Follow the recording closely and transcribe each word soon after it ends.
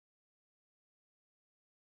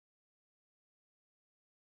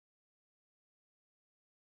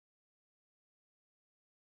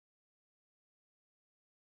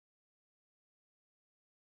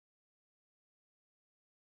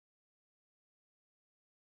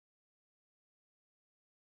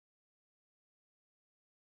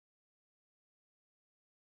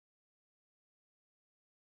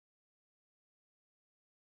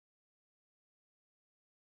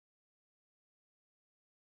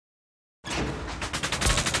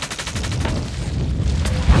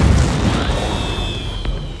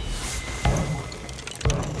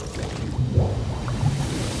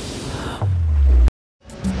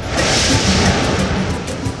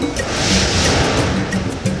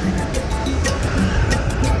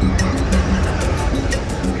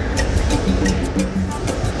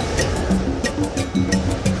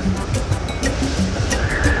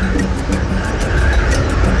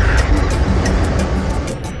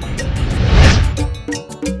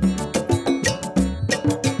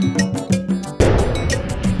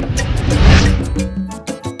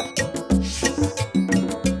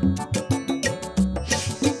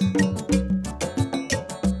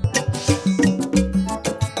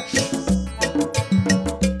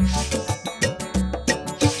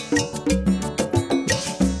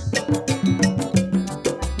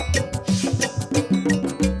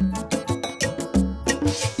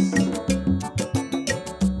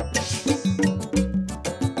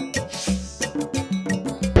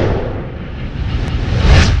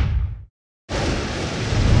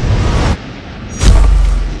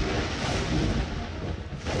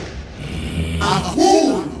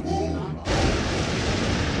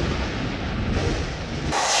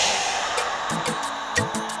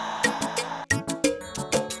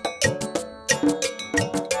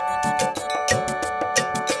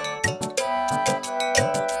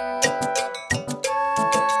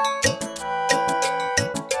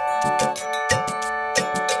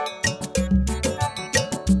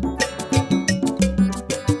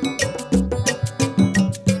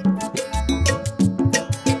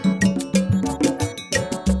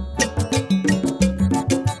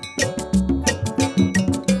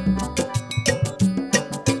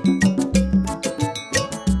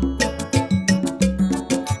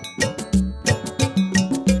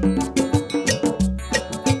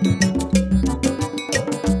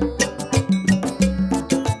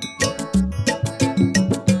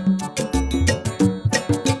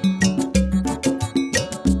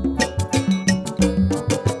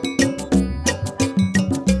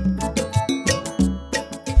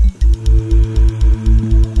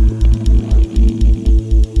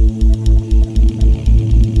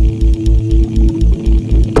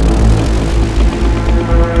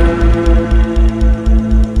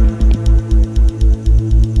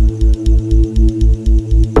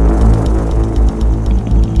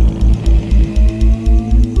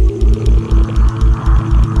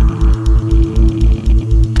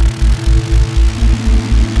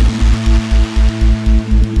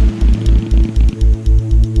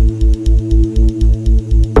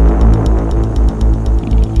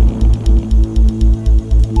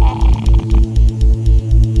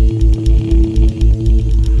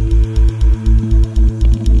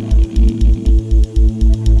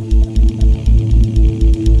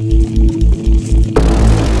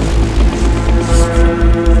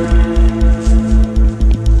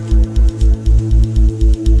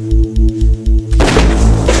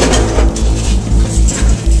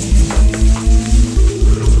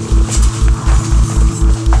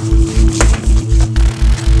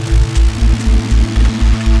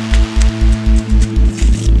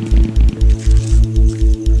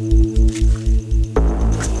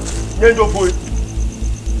Nyenjo boy.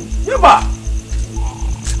 Yeba.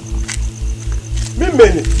 Mi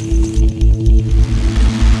meni.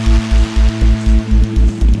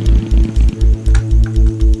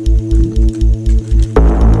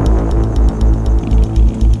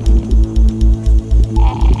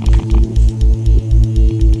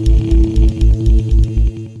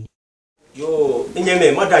 Yo,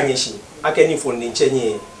 inyeme madanyeshi. Akeni fon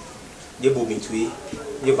nchenye debo mitwe.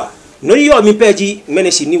 Yeba. No yo mi peji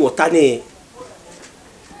menesi ni wotane.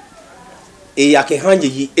 E yake hanje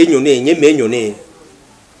yi enyone nye menyone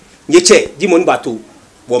nyeche di mon bato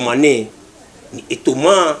wo mane ni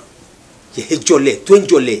etoma ye hejole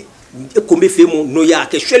twenjole e kombe fe mo no ya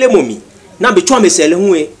ke hwele momi na be twa mesele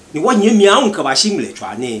hu e ni wo nye mi an ka ba shimle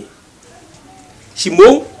twa ne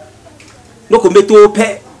shimo no kombe to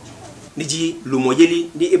pe ni ji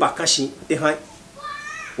lumoyeli ni e bakashi e han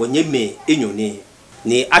wo nye me enyone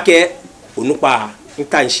ni ake onupa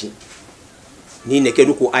nkanshi ni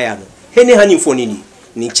nekeruko aya no hene hani mfonini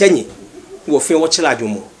ni chenye wo fe wo chila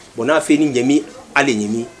dwomo bona fe ni nyemi ale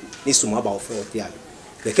nyemi ni suma ba wo fe wo ti ale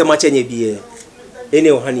keke ma chenye bi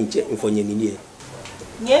ene wo hani nche mfonye ni ni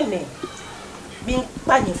nyeme bi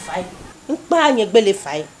npanye fai npanye gbele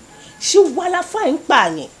fai si wala fai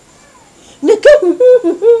npanye ni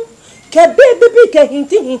ke bebe ke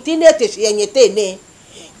hinti ne te se yenye te ne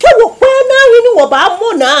ke wo pe na yin wo ba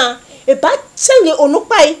mo na e ba chenye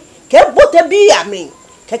onupai ke bote bi ami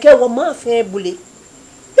keke wo ma fe bule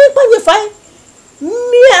bi panye fai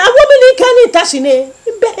mi awo mi ni kani tasine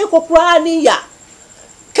be e ko kura ni ya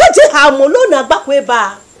keje ha mo lo na gbakwe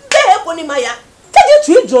ba be e ko ni maya keje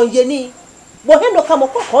tu ijon ye ni bo he no ka mo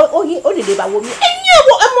kokko o ni le ba wo mi enye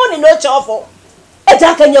wo e mo ni no chofo e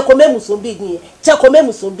ja kenye ko memuso bi ni che ko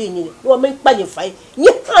memuso bi ni wo mi panye fai ni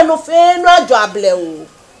anu fe no ajo able o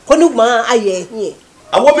ko ni ma aye hin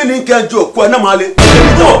awo mi ni kan jo ko na male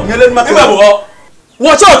nyele ni ma ke bo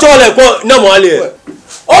wo cho le ko na mo ale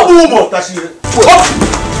o bu mo tashi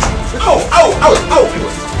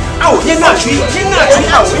au ni na twi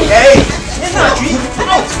au eh ni na twi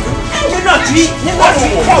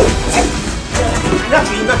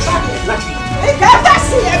e ka ta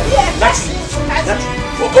si e bi e ta si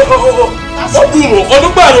o bu mo o du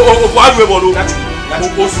gba o aru e bo lo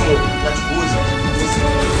o sumo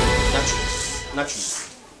na twi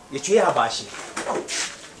ye twi abashi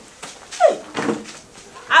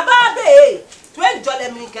ababe tu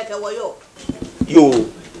enjole mi keke wo yo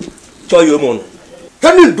cho yo mo no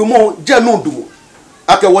kani ndumo je no ndumo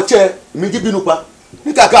ake wo che mi ji binu pa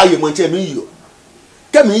ni ka aye mo che mi yo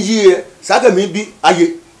ke mi yi sa ke mi bi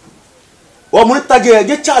aye o mo taje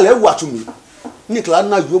je chale wa tu mi ni kla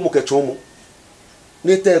na yo mo ke chon mo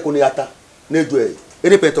ni te ko ni ata ne jo e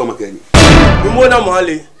ere peto mo ke ni mi mo na mo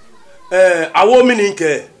ale awo mi ni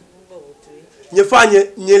nke nye fanye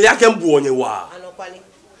nye le ake mbu onye wa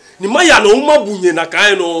ni maya no ma bunye na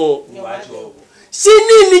kan no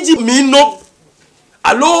sini ni ji mi no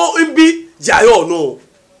alo mbi jayo no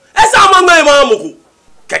esa ma ngba ma moku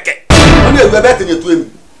keke no ne ewe be tenye tu emi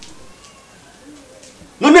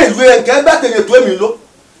no ne ewe nke be tenye tu emi lo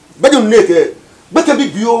be de ne ke be ke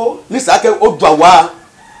bibio ni sa ke odwa wa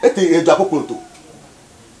ete edu akokonto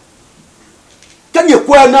kenye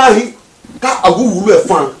kwa na hi ka agu wulu e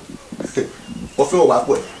fan o fe o wa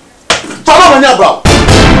po e tolo ma ni abra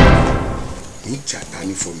ni chata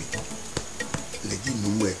ni for me leji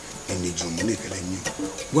numu e eni jumu ni kele ni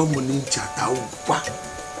wa mo ni chata wa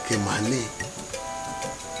ke mane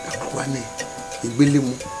akwa ne igbele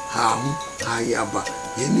mu ahun ayaba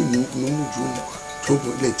ye ni numu jumu to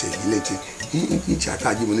bo leje ni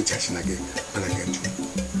chata ji mo ni chashina ke mana ke ju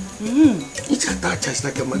ni chata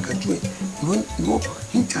chashina ke mana ju no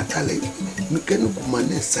ni chata le ni ke no ku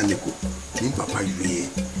mane saneko ni papa yue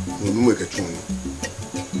numu e ke ju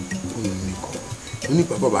ni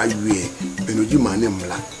papa ba yue benoji mane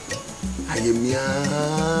mla aye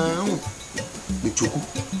miau ni chuku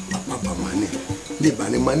papa mane ni ba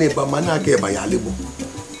ni mane ba mana ke ba ya lebo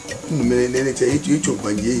nu me ne che ichu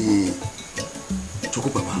gbanje chuku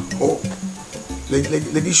papa oh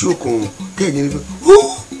le di show kon ke ni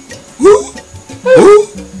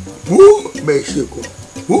be sheko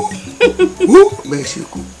be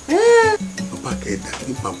sheko papa ke da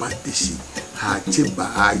ni papa tisi ha cheba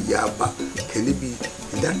ayaba kele bi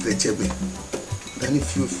that rechebe dani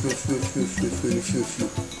fiu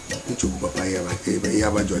ni chuku papa ya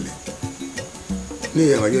ba jole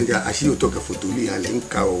ni ya wajo ja ashi otoka fotoli ale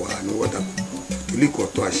nka wa no wata fotoli ko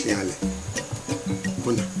to ashi ale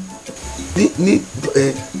bona ni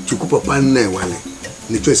chuku papa na wale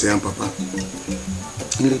ni choice ya papa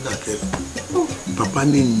ni le na kele papa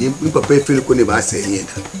ni papa feel ko ne ba se yen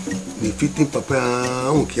ni fitin papa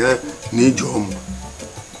on kia ni jom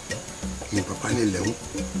ni papa ni lewu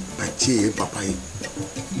ba tie papa yi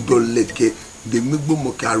doleke de megbo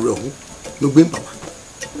mo kare ho no gbe papa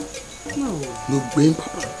no gbe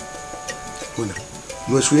papa ona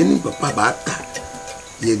no so ni papa ba ta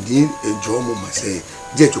ye din jom mo se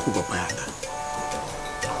je choku papa ya ta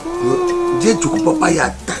je choku papa ya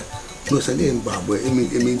ta no sani mbabo emi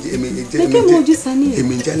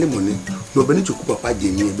jale moni no beni choku papa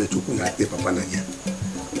je ni ebe choku ya te papa na ya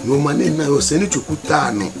no mane na o sani choku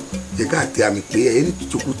ta no je ka te ami pe e ni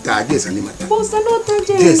choku ta je sani mata bo sano ta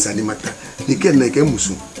je sani mata ni ken na ke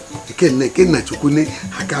musu ni ken na choku ni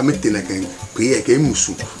aka mete na ken pe e ke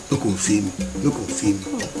musu no confirm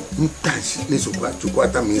mtashi ni choku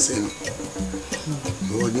ata mi se no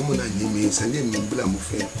no ni mo na ni mi sani mi bla mo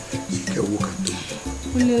fe ke wo ka to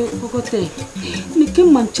Wulu kokote ni ke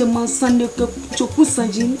manche mansane ke choku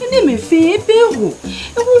sanji ni me fe ebe ho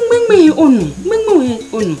e wo gbegbe onu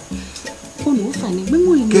fani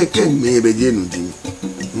gbegbe ni ke me be je nu din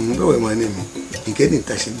ngo we mane mi nke ni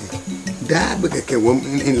tashi ni da be ke wo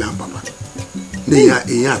in la papa ni ya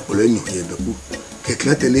apolo nyu ye be ku ke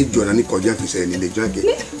klate ni jona ni koja fi se ni le jo ke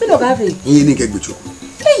mi do ga fe ni ke gbe choku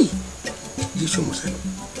hey ji so mo se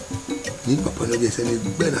ni papa no je se ni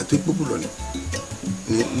gbe na to popo lo ni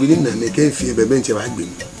ni na me ke fi be benche ba gbe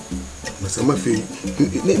mi masama fi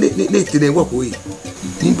ne tine wo ko yi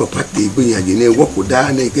ni papa te gbe yan je ne wo ko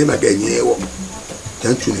da ne ke ba ke yen wo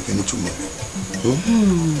tan tu ne ke ni tu mo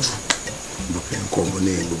bo ke ko mo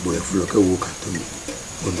ne gbogbo e fulo ke wo ka to mi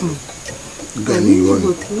ono gani yo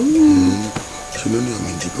ṣùgbọ́n ní ọmọ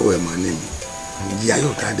ìdíkọ̀ wẹ̀ máa ní mi ìyá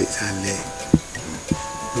yóò ká dé sálẹ̀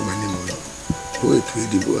ló máa ní mi ó ètò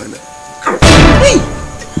ìdìbò àná.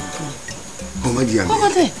 ọmọ jìyà mi. ọmọ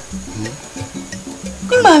tẹ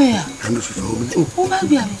nígbà mi à. àná oṣù fún omi. ó bá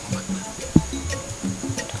gbé àmì.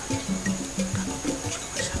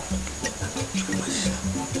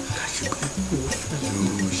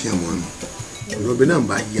 ṣé àwọn mi ọ̀rọ̀ bí náà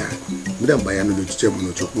bá yá ní lójú tẹ́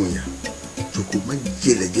bùnà tó kún yá tó má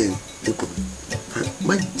jẹ́lẹ̀ jẹ́ ẹ̀kọ́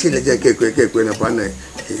má jẹ́lẹ̀ jẹ́ kẹ́kọ̀ọ́ náà pàánà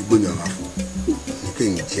gbóyàn wà fún ní kí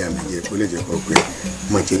n jẹ́ àmì jẹ́ kó lè jẹ́ kọ́ pé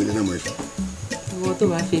má jẹ́lẹ̀ náà má fi. ìwọ tó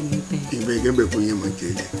bá fẹ́ mi tẹ̀. ìbẹ́ gẹ́gẹ́ kó yẹn má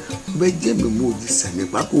jẹ́lẹ̀ bẹ́ jẹ́ mi mú òbí sàlẹ̀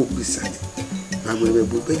pákó òbí sàlẹ̀ lágbẹ̀rẹ̀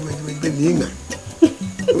bó bẹ́ ní ìgbà.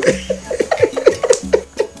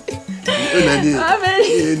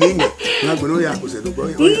 Lágbẹ̀rẹ̀ ó yà kó sẹ̀ tó gbọ́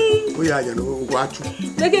ó yà àjẹ́ ló wá tú.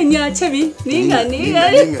 lẹ́gẹ̀ ní achẹ́bi nígbà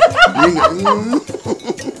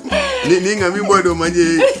Ninga mi bodo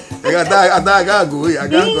manje agago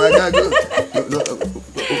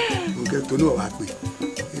nke to no wa pe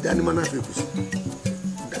idani mana fe kusu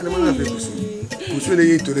kusu le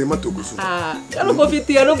yito le mato kusu yalo ko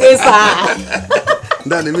fiti yalo ko sa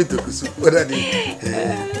ndani mi to kusu oda di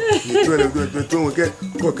ni to le to ke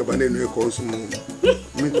ko ka bane no ko su mi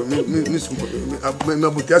to mi su ma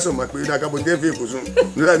butia so ma pe da ka bo de fe kusu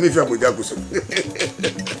no mi fi aboja kusu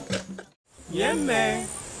Yeme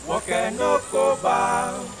Wakeno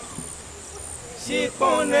ba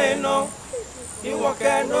Shikoneno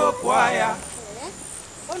Iwakeno kwaya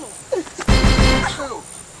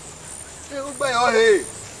Ugba yo he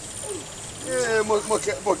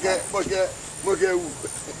moke wu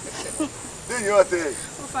Den yo te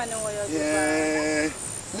ó fani wo yo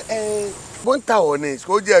bon ta one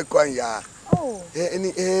ko je ko ya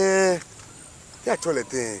ni ya chole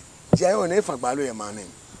te je o ne fagba lo ye mani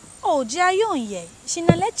Oh, Jayon ye.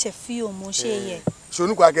 Shina leche fi o mo she ye. So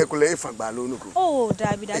nu kwa ke kule ifagba lo nuku. Oh,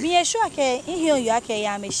 dabi ye sure ke ihe yo ake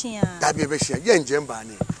ya machine. Dabi be shia ye nje mba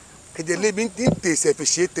ni. Ke je le bi nte se fe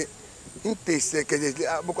shete. Nte se ke je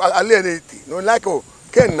ale ne ti. No like o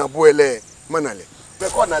ke na boele manale. Be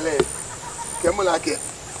ko na le. Ke mo la ke.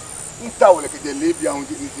 Nta o le ke je le bi ahun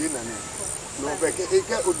ni na ne. No be ke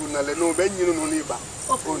oduna le no be nyinu no ni ba.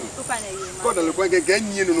 O fane ye ma. Ko na le ko ke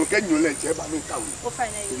nyinu no ke nyun le nje ba mi ta o. O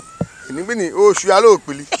fane ye. Nígbì ní oṣù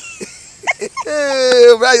alóòpìlì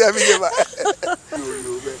báyà mi jẹ bá.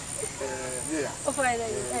 Ó fọ ẹ̀rọ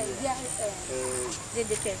yìí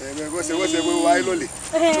wọ́n ṣe wáyé lọ́lẹ̀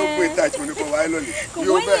tó gbé ìtajà òní kò wáyé lọ́lẹ̀. Kò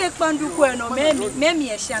wọ́n yẹ pandukú ẹ̀ náà mẹ́mí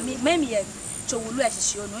ẹ̀ ṣe àmì mẹ́mí ẹ̀ tòwúlú ẹ̀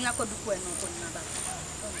ṣiṣẹ́ ọ̀nà ó yà kó dukú ẹ̀ náà kò ní má bàa.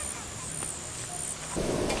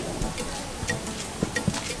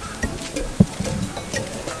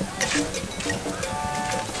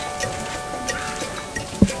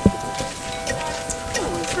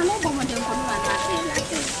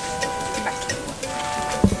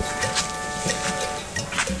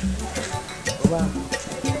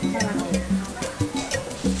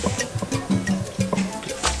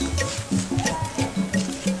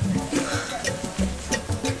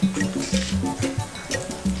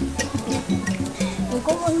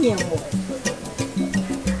 Nye mo.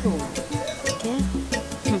 Okay.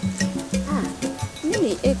 Ah,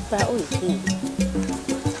 mimi ekpa o isi.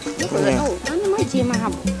 Oh, ana ma je ma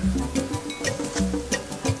habo.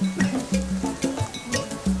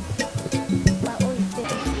 Ba o isi.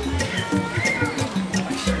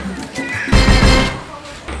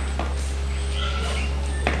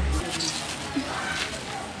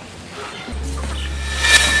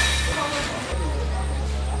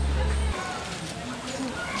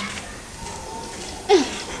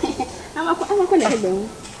 Ama ko na hebe.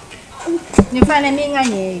 Ni fane mi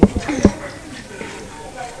nganye.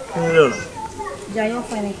 Hello. Jayo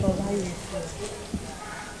fane ko ba yi.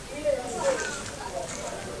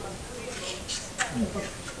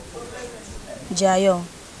 Jayo.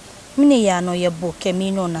 Mini ya no ye bo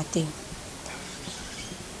kemi no nate.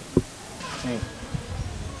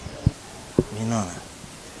 Minona.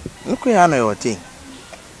 Nuko ya no yote.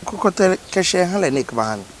 Kukote keshe hale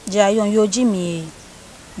nikban. Jayo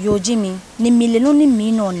Yojimi ni mileno ni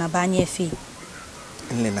mino na banye fi.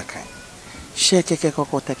 Nle nakai. She keke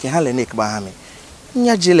kokote ke hale nikban mi.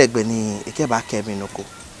 Nya jilegbe ni ike ba kemi noko.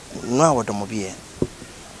 No awodomo biye.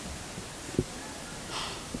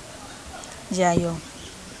 Jayo.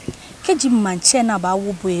 Keji manche na ba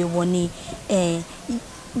wo boye woni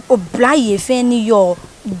oblaye fe ni yo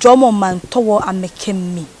jomo man towo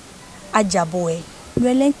amekemi ajaboe.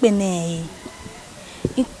 Nwele npene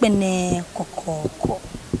ikpene kokoko.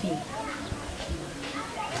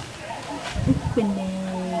 Ikpene.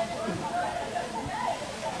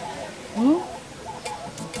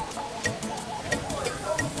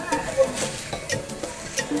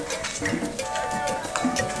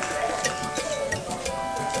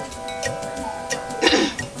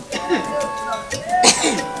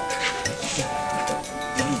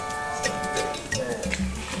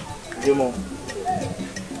 Demo.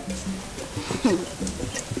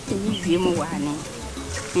 Demo wane.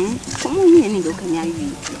 Como ni ni do kanya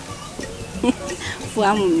wi.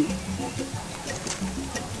 Fuamu mi.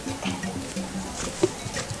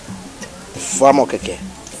 Fuamo keke.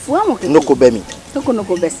 Fuamu keke. Noko bemi.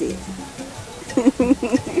 Noko besi.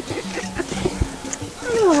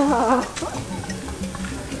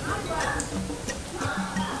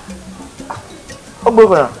 Ogbo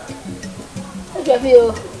kana.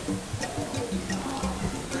 Javio.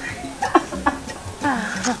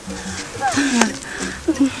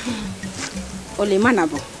 Ole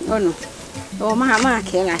manabo. Ono. O ma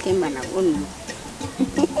kela ke manabo. Ono.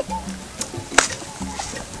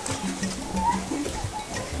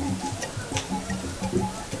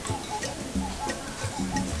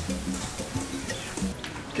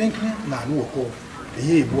 Kenken na nu oko.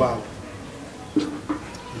 Eye ebu a.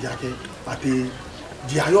 Yake ate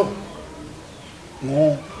diayo.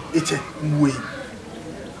 No eche nwe.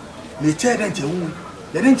 Le che den che wu.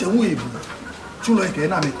 Le den che wu ebu. Chulo ke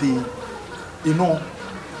na mete. Ino.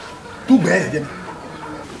 Tu gbe je.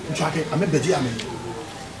 Nchake ame beji ame.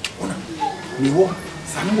 Ona. Ni wo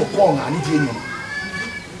sanu wo ko nga ni die nyo.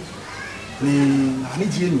 Ni na ni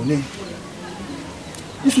die nyo ne.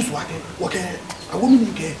 Isusu wake awomi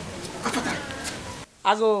ni ke afata.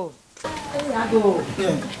 Ago. Ago.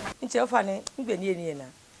 Nche ofane ngbe ni eni na.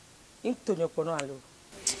 Ntonyo pono alo.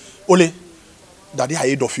 Ole. Daddy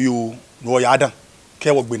haye dofi o no ya dan.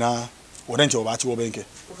 Ke wo gbe na wo den che wo ba ti wo benke.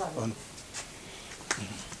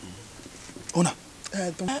 Ona.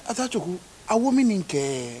 Atachoku awomi ni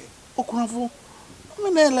nke okunafo.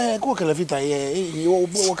 Mene le ko kele vita ye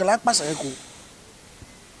wo kele apasa eko.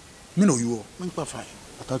 Mi no yo. Mi pa fa.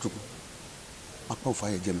 Atachoku. Apa fa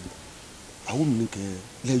ye jem. Awomi ni ke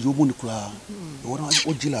le yo mo ni kula. Wo na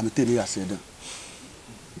o jila mi tele ya se dan.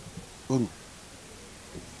 Onu.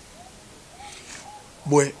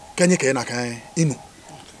 Boy, kenye ke na kan inu.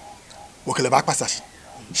 Wo kele ba pasa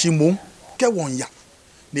shi mo ke won ya.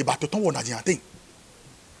 Ni ba to ton wo na jian tin.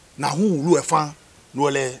 Na Ahun Wulu efan no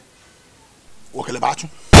le wo kele ba tun.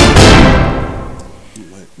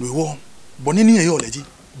 No wo boni ni eyo leji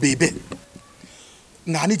bebe.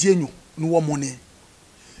 Na ni je enyu no wo mo ne.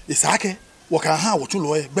 Isake wo kan ha wo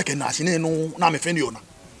tulo e gbeke na shi ne no na me fe ni ona.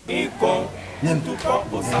 Iko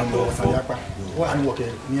tupo osato Sayapa. Wo ani wo ke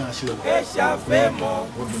ni a shi wo. Esha femo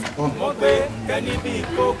mogbe keni bi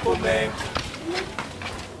koko me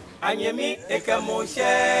Anyemi ekemo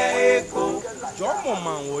sheko Jomo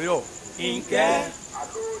man wo yo. inke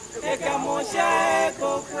ekemo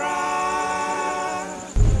sheko kra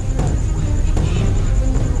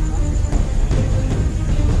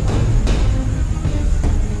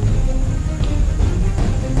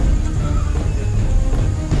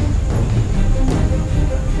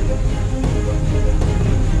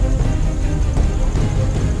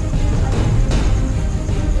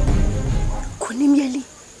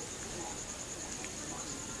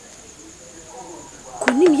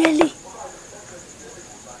mieli.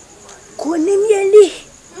 Koni mieli.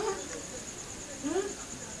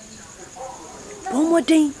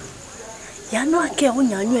 Bomodin. Ya no ake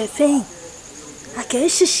onyanyu efen. Ake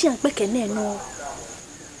shishi anpeke ne no.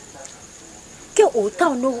 Ke ota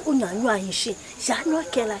no onyanyu ahinshi. Ya no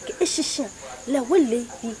ake la ke shishi le wele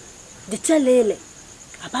bi de telele.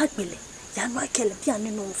 Abagbele. Ya no ake le bi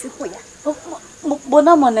anu no fi ko ya.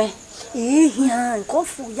 Bona mone. Ya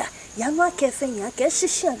nkofu ya. Ya no ake fen ya ke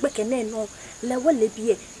shishi anpeke ne no le wele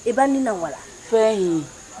bi e ba ni na wala. Fen.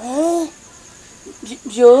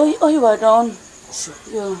 Yo oyiwa don.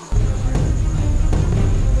 Yo.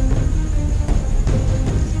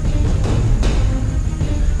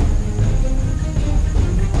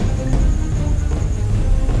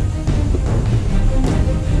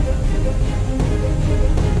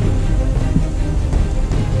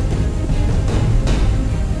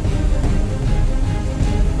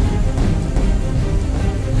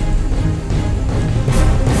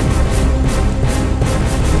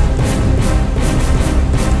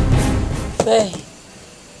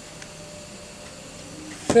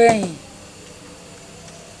 Fei.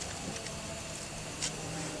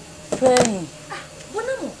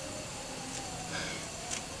 Bonamo.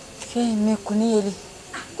 Fei me kunieli.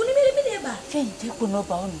 Kuni mele ba. Fei te kuno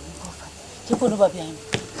ba onu ko fa. Te kuno ba bia.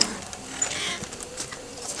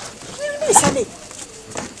 Ni sale.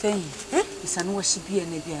 Fei. Isanu wa shibie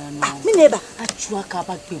ne bia no. Mi neba. Achua ka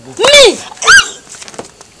ba gbebo. Mi.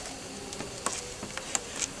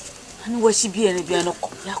 Anu wa shibie ne bia no ko.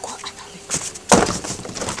 Ya ko atale.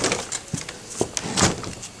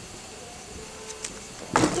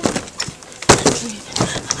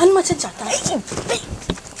 Anu ma chata.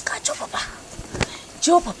 Kacho papa.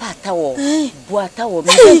 Jo papa atawo. Bu atawo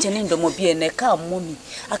me jene ndomo bie ne ka momi.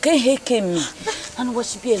 Aka heke mi. Anu wa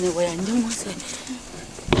shibie ne wa ya ndimo se.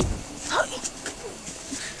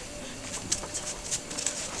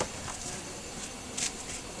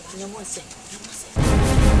 Nyamose.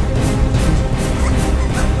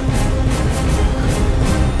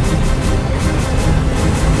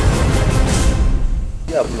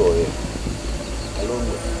 Ya blow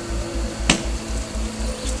alone.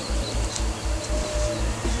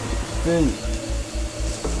 Bem.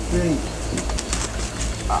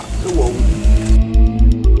 Ah, eu amo.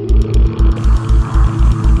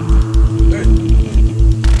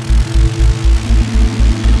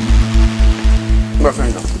 My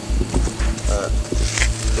friend.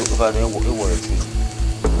 Eu vou aqui.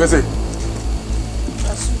 Busy.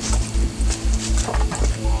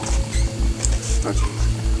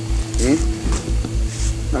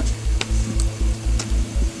 Nachi.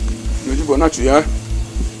 Meji bo nachi ya.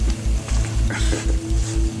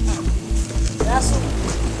 Raso.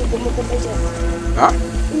 Moko beje. Ah?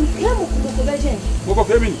 Nke moko beje. Moko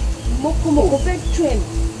femi. Moko beje.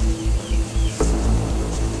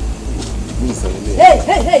 Hey!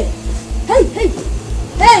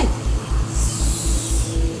 Hey!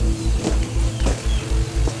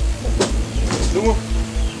 Dungo.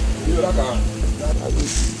 Yo la ka.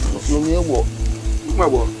 No me wo.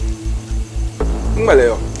 Ngbo. Ngbele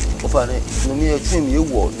yo. O fa ne, no me trim ye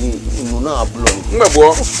wo ni inu na ablo.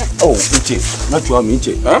 Ngbo. Oh, nche. Na chua mi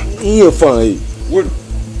nche. Ah? Iye fan e. Wo.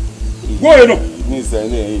 Wo ye no. Ni se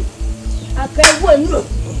ne e. Aka wo ni lo.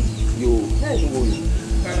 Yo. Wo yo.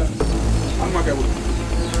 Ama ka wo.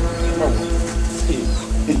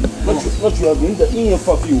 Na chua mi nda iye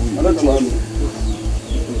fa fi wo. Na chua mi.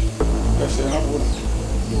 Ese na wo.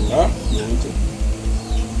 Ah? Yo nche.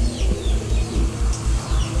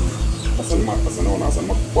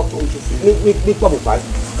 Asana poto o fi. Mi pa bo pa.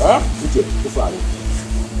 Ah? Nche, o fa ni.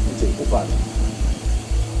 Nche, o fa ni.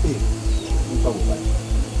 Mi pa bo pa.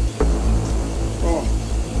 Oh.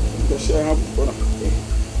 Ese na wo na.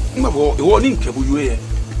 Ngbo iwo ni nke bu yuye.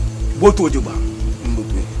 Bo to joba.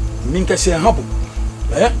 Mbe. Ni nke se ha bu.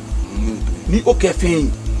 Ni o ke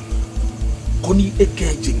fin. Ko ni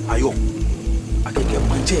eke jin ayo. Akeke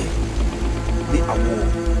manje. Ni awo.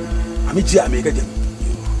 Ami ji ami ke jin.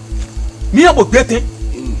 Mi abo gbete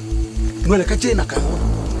no le ka je na ka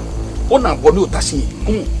o na bo mi o tasin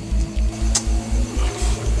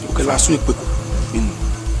o ke la sun ipe ko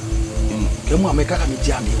ke mu ameka ka mi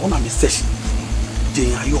je ami o na mi seshi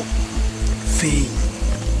je ayo fe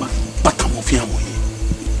ma pata mo fi amo yi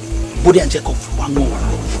bo de anje ko wa ngo wa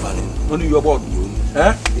no ni yo board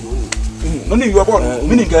no ni yo board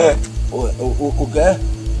mi ni ke o ke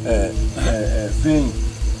fin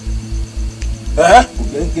o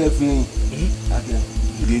ke fin ake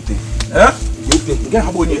gbete gbete ke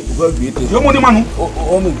ha bo ni o gbete yo mo ni manu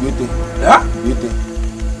o mi gbete gbete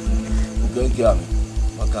o ke ami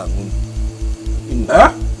maka ngun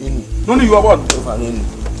no No ni you are one.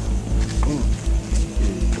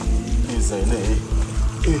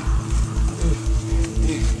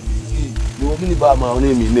 No mini ba ma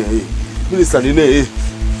oni mi ne mini sani ne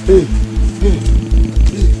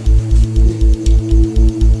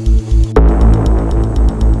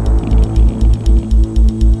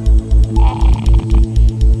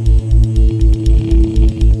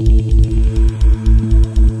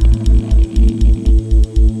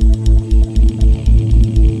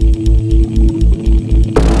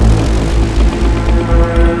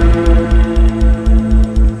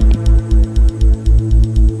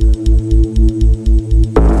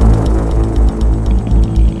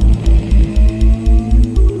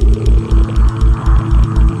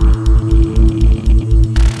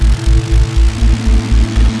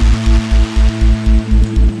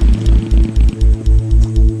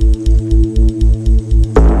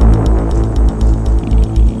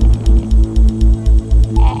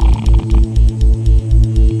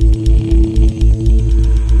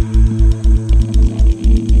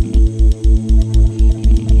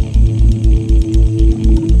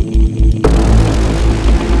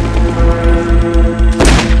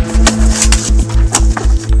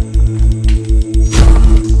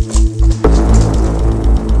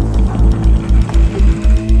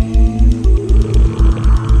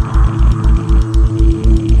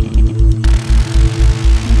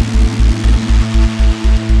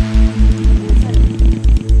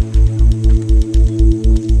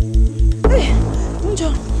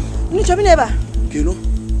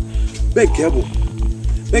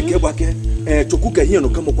choku ke hieno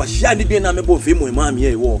kama kwa shani bi na mebo fe mo ma mi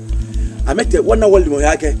e wo amete wona woli mo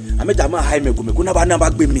yake amete ama hai me gome kuna ba na ba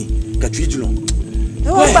gbe mi ka twijilo e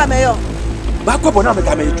wo ba me yo ba ko bo na me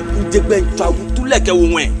ka me jegbe twa tu leke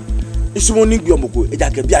wo wen isumo ni gbe omoko eja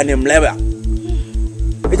ke bia na mleba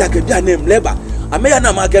ame ya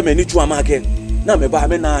na ma ke me ni tu ama ke na me ba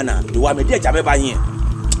me na ni wa me de eja me ba yin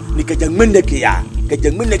ni ke jangmene ke ya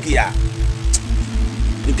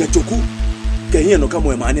ni ke choku kenye no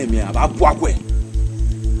kama ema na emi aba bu akwe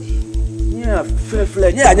nya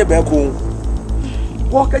fefle nya anya be ko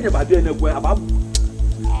wo kenye ba de na kwe aba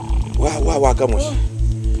wa kama shi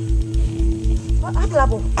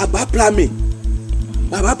aba plami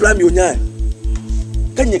onya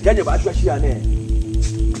kenye ba hwa shi ane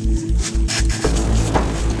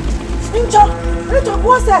ncho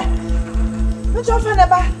ko se ncho fa na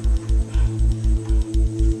ba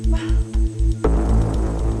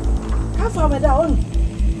Fama da on.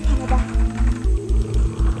 Fama da.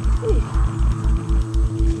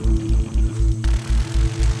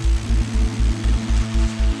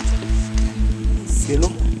 Kelo.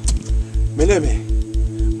 Meleme.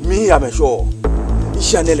 Mi am sure.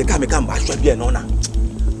 Ishanele kame kamba shwa bia no na.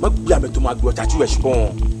 Magbu am to magbo tachi we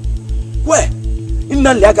shibon. We.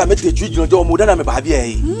 Inna le aga mete twijino jo mo dana me ba bia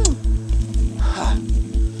yi. Ha.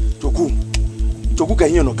 Choku ka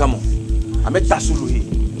yin no kamo. Ameta sulu yi.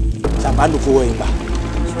 Sabanu ko wo imba.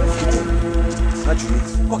 Nachu,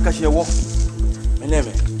 ko ka she wo.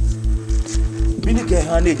 Meneme. Bini ke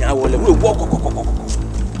ha ne nya wo le wo kokokokoko.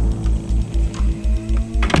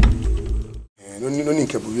 No ni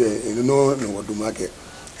ke bu ye, no wo ma ke.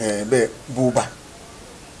 Be buba.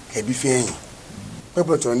 Ke bi fe yin. Pe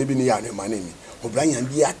bo to ni bi ni ya ne ma ne mi. Obra yan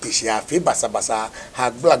bi atese afi basabasa ha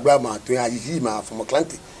gbagba ma to ya yi ma fo mo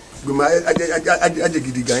klante. Gbe ma aje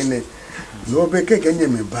gidi gan ne. No be keke nye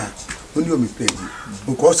me ba oni o mi peji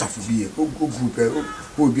o ko safu bi e o group e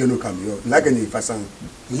o bi no kam yo la gani fasan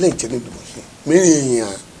le nche ne do so me ya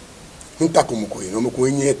nta ko mo ko no mo ko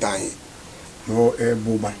nye tan no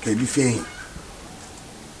bo ba ke bi fe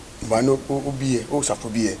ba no o bi e o safu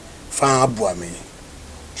bi e fa abu ame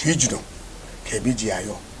twijino ke bi ji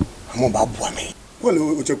ayo amo ba abu ame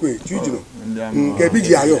wole o che ko twijino ke bi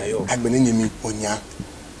ji ayo agbene nyemi onya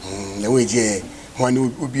le we je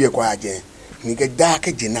wani obi e kwa aje ni ke da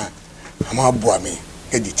ke jina ama abu ame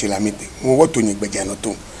ke di tilamite wo woto ni gbeje no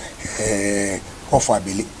to ofo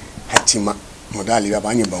abele atima modali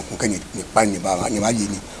baba nyi ban kun ke ni pa ni baba ni ba yi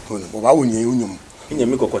ni ono bo ba wo ni unyum nya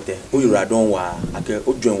mi kokote o yura don wa ake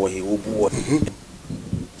o join wo he wo bu wo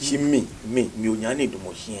shi mi onya ni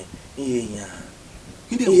dumo hie ihe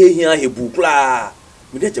he bu kla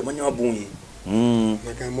mi de je manya bu yi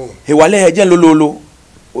he wale he je lololo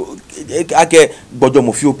ake gbojo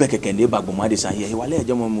mo fi o pe keke nde bagbo ma de san ye wale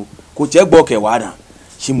eje mo ko che gbo ke wa dan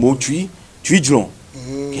si mo twi jron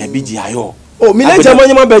ke bi ji ayo o mi le je mo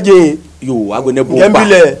yin mo beje yo agbene bo ba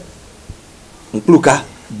gembile nkluka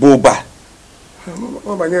bo ba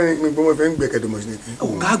o ba ni mi bo mo fe ngbe ke do mo ni o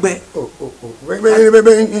ka gbe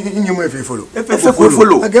be yin mo fe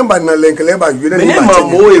follow agemba na lenkele ba yu le ni ba che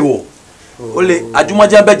mo ewo Ole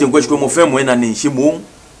ajumaja be jengwe shiko mo fe mo na ni shimo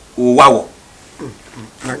o wawo.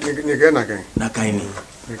 Na kai. Na kai ni.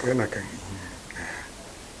 Na kai.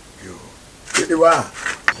 Yo. Iwa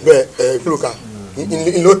be kluka.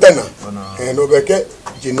 In lo tena. No be ke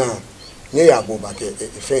jina. Nye ya bo ba ke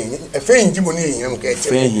efe nji mo ni yan ke che.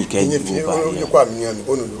 Fe hi ke ni fi o kwa mi yan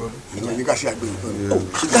onu lo. Ni ka si agbe.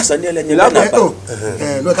 Ka sa ni ele ni la ba.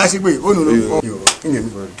 No ka si gbe onu lo. Yo. Ni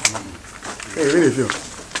mi. Really feel.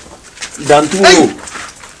 Dantu.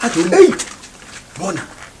 Hey. Bona.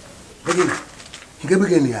 Begini. Nke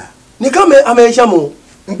begini ya. Ni kame ameisha mo.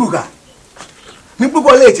 Mbuga. Ni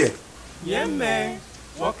mbuga leche. Yeme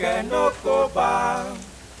wokeno koba.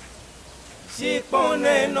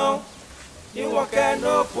 Shiponeno ni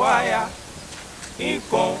wokeno kwaya.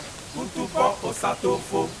 Ikon kutupo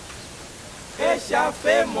osatofo. Esha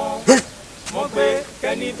femo. Mogbe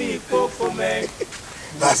keni bi koko me.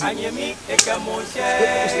 Anyemi ekamoshe.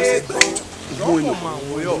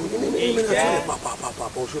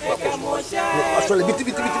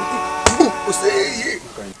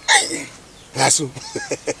 Lasu.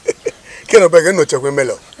 Keno bege no chekwe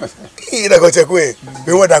melo. Ira go chekwe.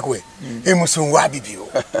 Be woda kwe. E musun wa bibi o.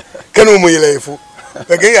 Keno mo yele ifu.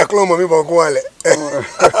 Bege ya klo mo mi bo ko ale.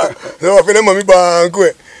 No wa fele mo mi ba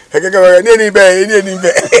nkwe. Ekeke ba ni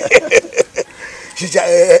be. Chicha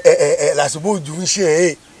lasu bo ju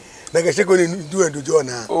nse na ke se ko ni du endojo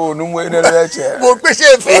na. Oh no mo ene leche. Mo pe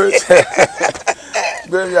se fe.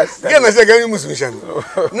 Kena se ke ni musun shan.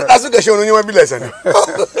 Lasu ke se onu ni wa bi lesan.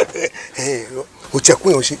 O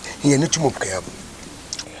chekwe o se yen ni tumo buka ya.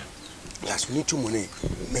 Lasu ni tumo ni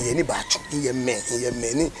me yen ni ba chu yen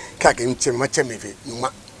me ni ka ke nche ma che me fe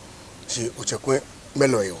numa. Si o chekwe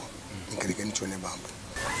melo yo. Nkirike ni chone bamba.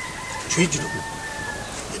 Chui jido.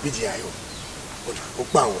 E bi ji ayo. O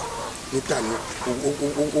pa wa nita ni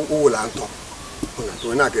o la nton. Ona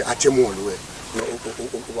to na ke achemu olu e.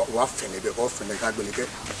 Wa fene be ko fene ka gbe ni ke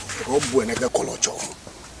ko bu ene ke kolocho.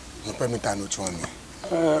 Mo pe mi ta no chu mi.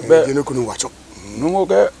 Be je no kunu wa cho. No mo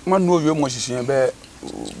ke ma no yo mo sisi be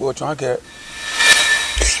bo chu ke.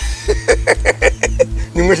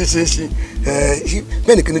 Ni mo sisi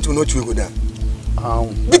be ni kenu chu no chu go da.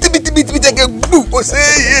 Biti ke bu o se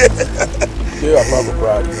ye. Ye apa bo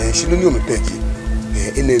bra. Shi no ni o me peki.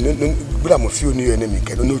 Ene no bula mo fi oni yo ene mi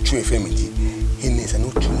ke no chu efe mi ji. Ene sa no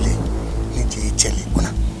chu le ni je chele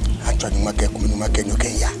ona. Atwa ni ma ke ku ni ma ke nyo ke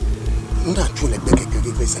ya. Nda chu le be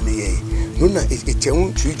ke sa ne ye. No na e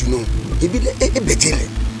cheun chu ju no. E bi le e betele.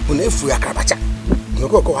 Ona efu ya karabacha. No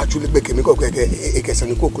ko wa chu le be ke mi ko ke sa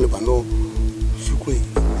ni ko ku le ba no. Sukwe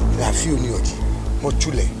la fi oni oji. Mo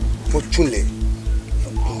chu le.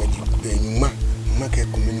 Ma ke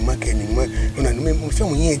ku ni ma ke ni ma. Ona no me mo fe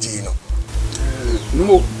mo yin eji no.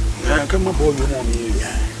 No, ka ma bo yo mo mi.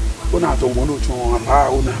 Ona to mo no chu apa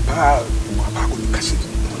ona pa mo apa ko ni kasi.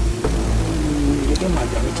 Ni ke ma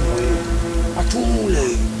ja ni tu e.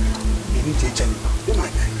 Atule. Ni je chani. E ma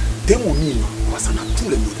ja. Te mo mi no, wasana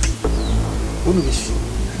tule no ti. Onu mi shi.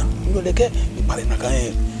 No le ke ni pare na kan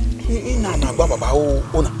e. Ina na gba baba o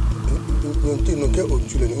ona. No ke o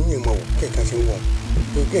tule ni yin mo ke ka se won.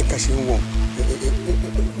 Ke ka se won.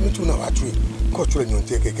 Mi tu na wa tu. Ko tule ni on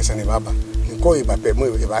te ke sa ne baba. Ko iba pe mo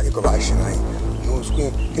iba ko ba shinai no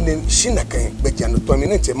sku kinen shina kan be jano to mi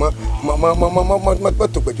nche ma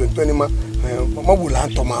to be to ni ma bula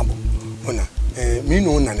to ma bo ona mi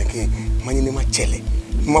no na ne ke manyi ni ma chele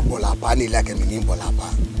ma bola pa ni la ke mi ni bola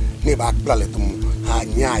pa ni ba plale to mu ha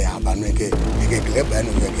nya ya ba no ke kle ba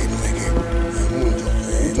no ke mu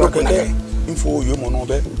no ko na info yo mo no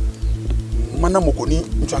be mana mo ko ni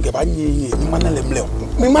ntwa ke ba nyi ni mana lemle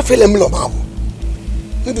mi ma fe lemle ma bo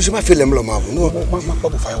ni du se ma fe lemle ma bo no ma pa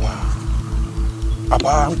bo fa wa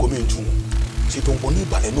aba nko mi ntu si to nko ni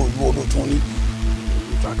bale no yo do tun ni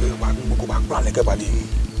ntwa ke ba ko ba plale ke ba ni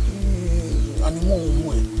ani mo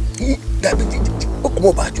e da bi o ko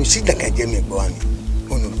mo ba tun si da ka je mi gbo ani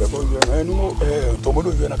onu be ko no to mo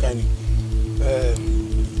do yo na kan ni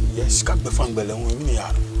yes ka be fan gbele won mi ya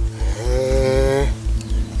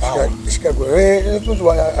Chicago to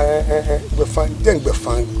be fan den be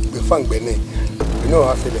fan gbene you know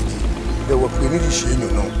how feel it they were pe ni se you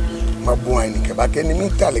know ma bo ani ke ba ke ni mi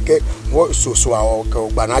tale ke wo so awo ke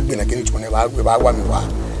gba na gbe na ke ni tun ne ba wa mi wa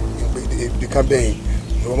bi ka ben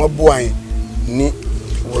no ma bo ani ni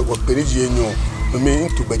wo pe ni je enyo no me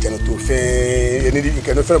ntu gbe jana to fe eni di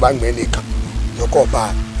ke no fe ba gbe ni kan no ko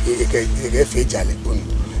ba e fe jale onu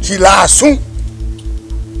si la sun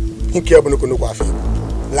nke abunu ko no kwa fe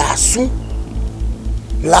la sun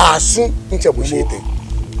nche bo shete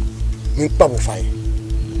mi pa bo fai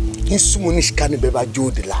insumo ni skani be ba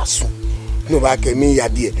jode la sun no ba ke mi ya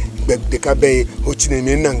die de ka be o chine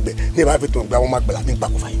me nangbe ne ba feto gba won magbala mi pa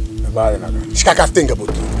ko fai e ba re na shika ka ftenga bot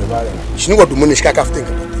e ba re shinu go dumo ne shika ka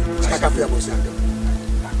ftenga bot shika ka fe abo se anga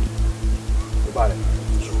e ba re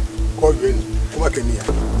ko yen kuma kenia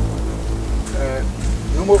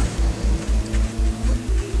numo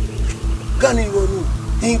gani wonu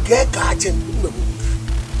inke ka chen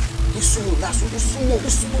isumu la so isumu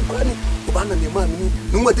gani o ba na ne ma mi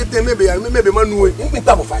numo tete mebe ya mebe ma nuwe mi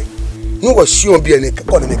pa ko fai no go shi on bi ene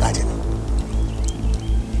ko ne ka chen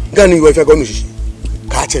gani wo fe go nu shishi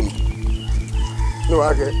ka chen no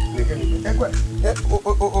wa ke ne ke ekwe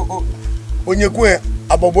onye ku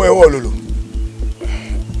abobo ewo lolo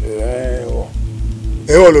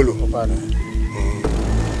ewo lolo pa na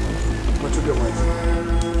mo tu de mo ti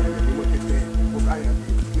mo tete o ka ya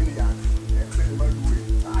ni ya e ma luwe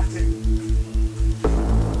ka chen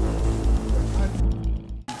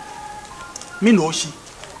mi no shi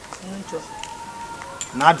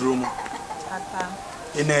na dromo Tata.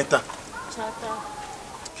 Ineta. Chata.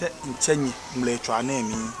 Ke nchenye mlechwa na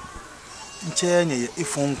emi. Nchenye ye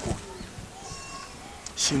ifonko.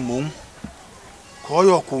 Shimon.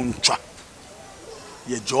 Koyo kuncha.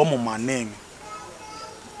 Ye jomo manemi.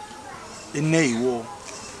 Ine iwo.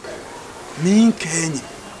 Mi kenye.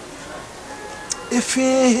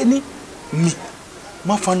 Efe ni mi.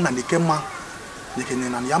 Mafan na nikema. Nikene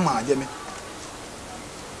na yama ajeme.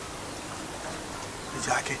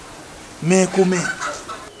 Jake me come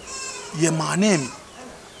ye manem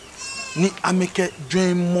ni ameke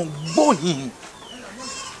dwemo gbohin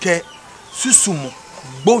ke susumo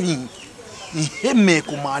gbohin ihe me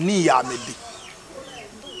ko mani ya medi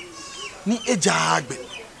ni ejagbe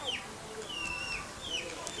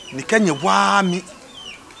ni kenye wa mi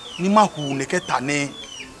ni mahu ne ketane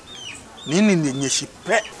ni nyeshi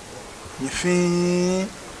pe ni fi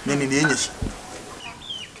ni nyeshi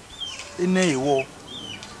ene iwo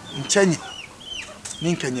nchenye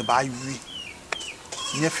ni nkenye ba wi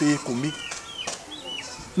nye fe komi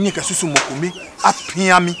nye kasusu mo komi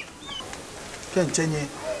apiami ke nchenye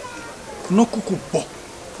no kuku bo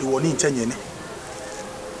iwo ni nchenye ne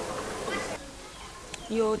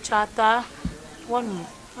Yo chata one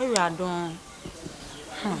don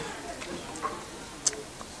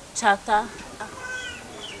chata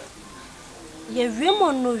ye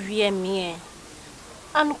wemo no wie mi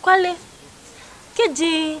ankwale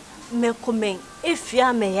keji mekomen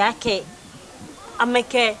efia me yake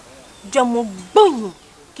ameke jomo gbonyu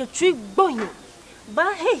ke tui gbonyu ba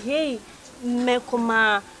hehe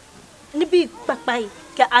mekoma nibi papai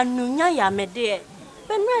ke anunya ya mede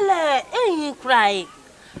benele eyin cry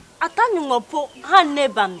atanu ngopo ha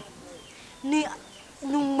neba mi ni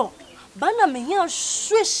numo bana me ya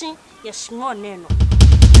swishi ya shimo neno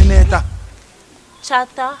ineta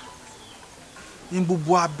chata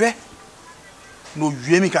imbubu abe no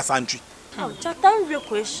yemi kasantri chata nwe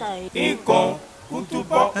ko sha Ikon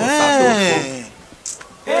kutubo osatofo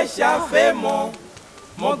e shafe mo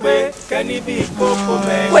gbe keni bi koko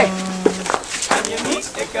me we anyemi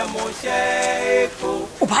eke mo she eko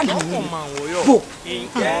o ba na mo ma wo yo bo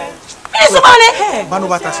inke isumale banu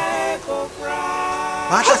batasi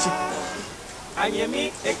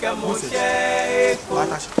anyemi eke mo she eko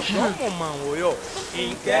batasi mo ma wo yo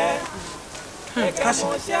inke eke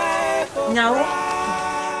mo she eko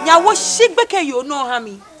nyawo shigbeke yo no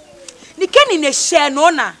hami ni keni ne she no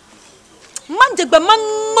na manjegbe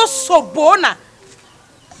mango sobona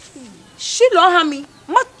shilo hami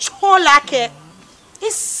ma chola ke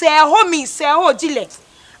ise ho mi se ho jile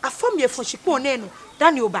afom ye fon shipo nenu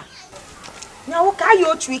dani oba nyawo ka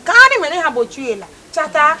yo twi ka ni mene ha bo twiela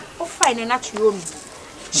chata o fine na twi mi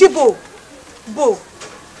shibo bo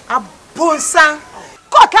abonsa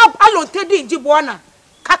ko ka alonte di jibo na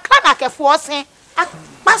kakra na ke fo sen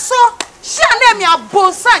paso shi ana mi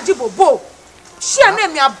abonsa jibo bo shi ana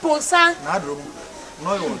mi abonsa na adro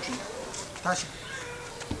no yo twi tashi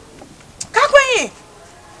kakwenyi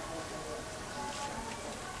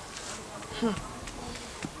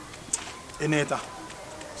ineta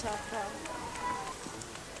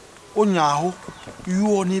onyaho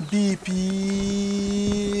yuo ni BP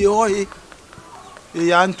oye e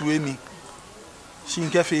ya ntu emi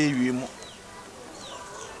shinke fe ewie mo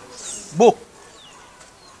bo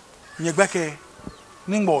nyegbeke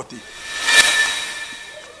ningboti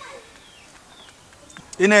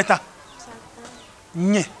ineta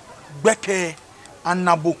nye gbeke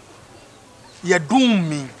anabo ye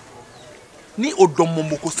dumi ni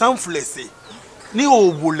odomomoko sanflese ni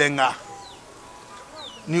owolenga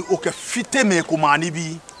ni oke fite me komani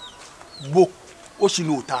bi bo o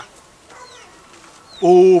shini ota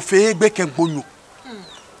o fe gbeke gbonyo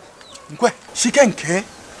nkwe shikenke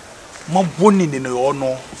mo boni ne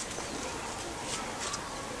no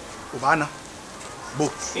Obana.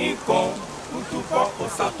 Bo. Incon, utupo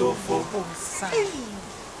osatofo.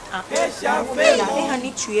 Esha femo.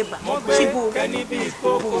 Hani chueba. Mogbe kenibi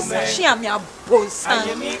koko me. She am ya bosan.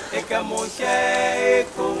 Ayemi ekemo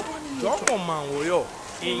sheko. Jomo man woyo.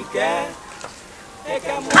 Inke.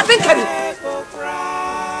 Ekemo. Kabi.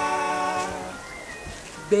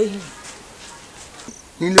 Behi.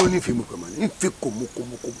 Nile oni fi mu ko man. Nfi ko mu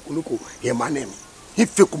ko ye manem.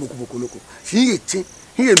 Nfi ko mu ko. Si ye ti,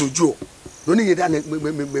 ye nojo. No ni ye da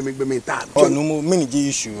me ta. Oh no mo mini ji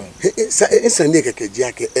issue. Esa ne keke ji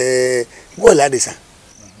ake go la de sa.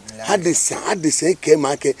 Adesa ke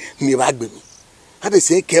ma ke mi ba gbe mi.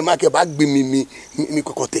 Adesa ke ma ke ba gbe mi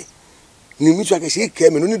kokote. Ni mi so ake se ke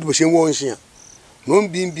mi no ni do se won se. No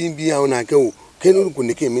bi a ona ke o. Ke no ko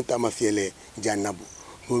ne ke mi ta ma fiele janabu.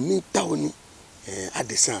 No mi ta oni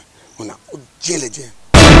adesa ona o jeleje.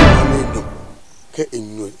 Ami do ke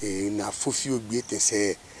enyo na fofi ogbe te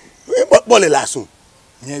se bole lasun.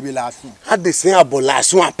 Nye bi lasun. Adesa abo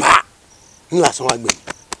lasun apa. Nlasun wa gbe mi.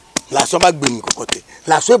 Lasun ba gbe mi kokote.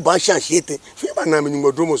 Lasun ba change te. Fi ba na mi ni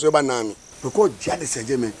mo dromo so ba na mi. Because jade se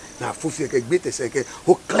je me na fofi ke gbe te se ke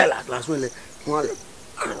o clear lasun le.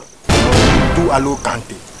 Tu alo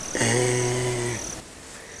kante.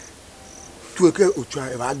 Tu ke o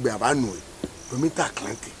twa e ba gbe aba nu e. O mi ta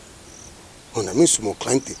klante. Ona mi sumo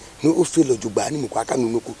klante. No o fe loju gba ni mo kwa ka nu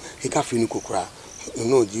nuku. E ka fi ni kokura.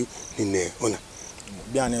 No ji ni ne ona.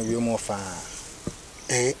 Bi ane wi mo fa.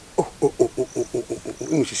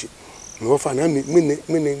 Inu sisi. No fa na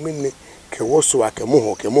mene ke wo so ake mo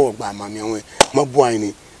ho ke mo gba ma mi awon ma bu an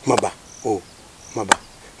ni ma ba. Oh, ma ba.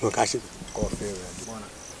 No ka se Ko fe we.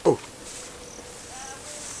 Oh.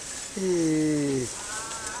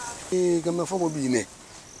 Gama fomo bi ne.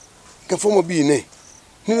 Ka fomo bi ne.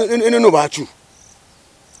 Ni no ba chu.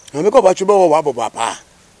 Na me ko ba chu ba wa bo papa.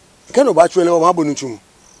 Ka no ba chu le wa bo nu chu.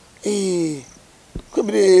 Ko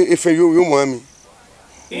bi efe yo mo ami.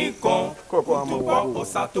 Incon, utupo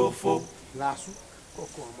osatofo. Lasu.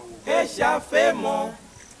 Koko ama wo. Esha femo.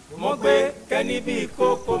 Mogbe kenibi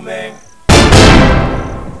koko me.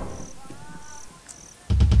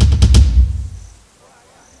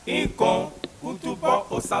 Incon, utupo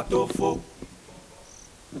osatofo.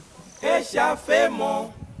 Esha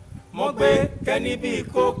femo. Mogbe kenibi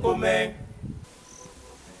koko me.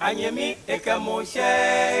 Anyemi ekemo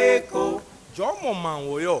sheko. Jomo man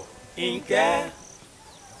woyo. Inke.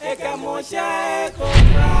 Ekemo sheko.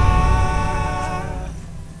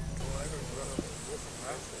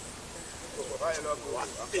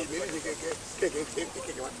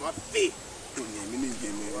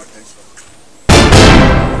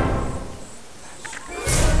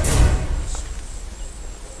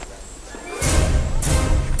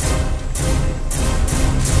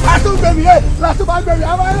 Lasu baby, lasu baby,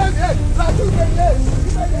 amala, lasu baby.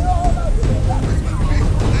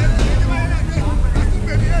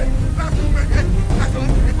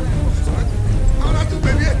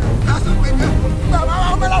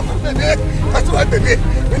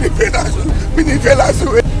 Mini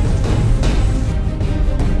felasu.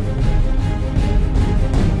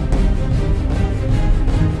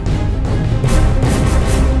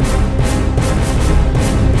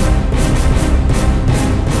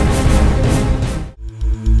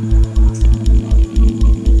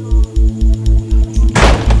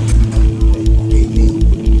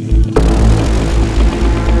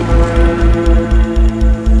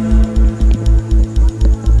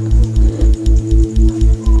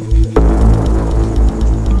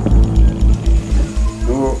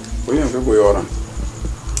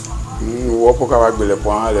 Ka wa gbele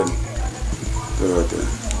po an le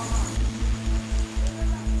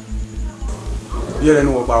yele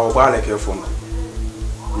no ba le ke fo no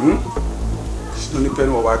ni pen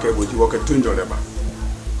wo ba ke boji wo ke tunjo le ba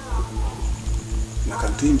na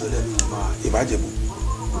kan tunjo le ni ba e ba je bu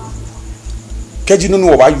keji no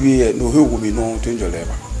wo ba yue no he wo mi no tunjo le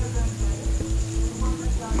ba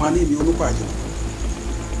mani mi onu pa je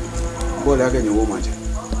bo le ga ni wo ma je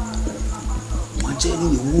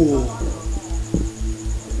ni wo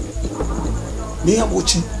ni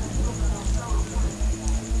abochi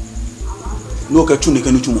no ka tune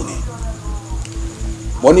kanu tumo ne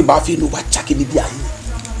boni ba fi no ba chake ni bia yi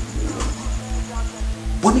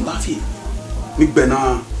boni ba fi ni gbe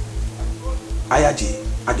na ayaje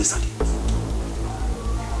adesade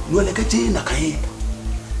no le keje na kan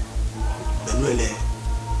be no le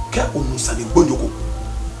ke onu sade gbonyoko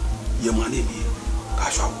ye ma ne bi ka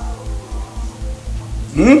sha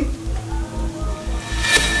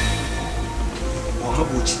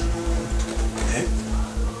Habuchi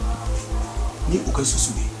ni uka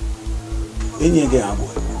susu ne enye ga abo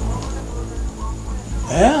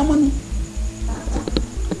amani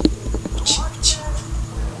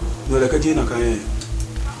no le ka je na kan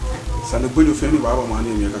sa ne gbeju fe mi baba ma ni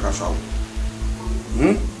mi ka ka shawo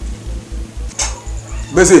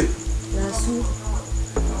bese Nasu.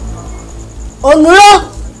 Onuro.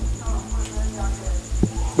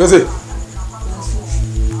 bese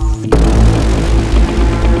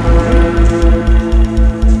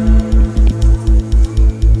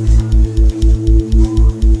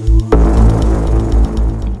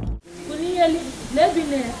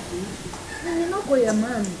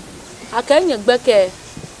Akanya gbeke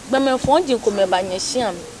gbeme fonji ko me ba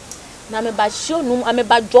nyesiam na me ba sho nu ame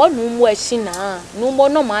ba jo nu mu ehina nu mo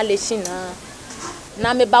no ma le hina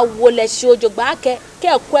na me ba wo le shi ojogba ke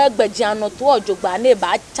ko egbeji ano to ojogba na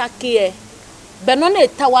ba chake e be no na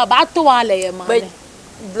tawa ba to wa le ye ma be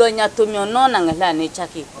blonya to mi no na ngala ne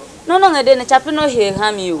chake no ngade ne chape no he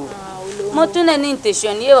ha mi o mo tu na ni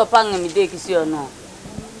intention ye wa pa ngami de kisi ono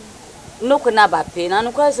no ko na ba pe na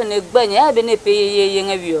no ko se ne gbanya ya be ne pe ye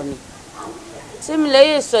ngawi oni simile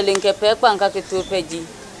ye so lenke pe pa nka ke to peji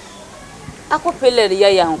ako pele ya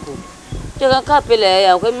yanku te ka pele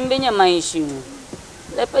ya ko mbenya maishinu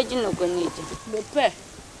le peji no ko ni je be pe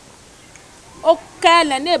o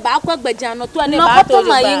kele ne ba ko gbeji ano to ne ba to no ko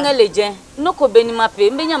ma yinga leje no ko beni ma pe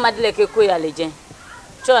mbenya madele ke ko ya leje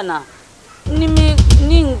chona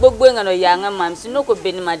ni gbogbo ngano ya nga mam si no ko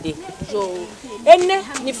beni made jo ene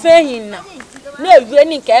ni fehin na ewe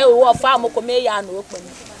ni ke wo fa mo ko me ya no o pe ni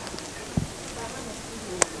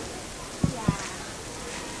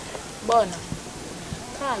bona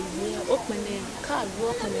ka ye o pe ni ka lu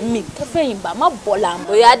o pe ni mi ke fehin ba ma bola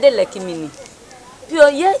o ya de le kimi ni bi o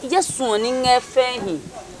ye sun ni nge fehin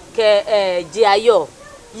ke je ayo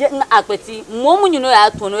ye apeti mo mu nyino ya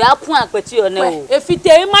tun no ya pun apeti o ne o efite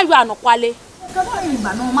ma yu anu kwale ka ba yin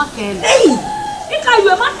ba no ma kele ika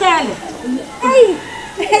yu ma kele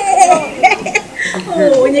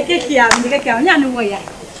Oh, nye keki ya nya no wo ya.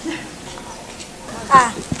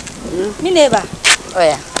 Ah. Mi neba.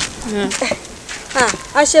 Oya.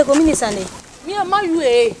 Ashe ko mi sane. Mi ma yu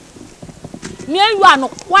e. Mi yu anu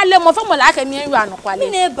kwale mo fa mo la ka mi yu anu kwale.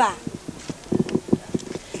 Mi neba.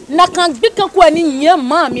 Na kan gbe kan ko ni yen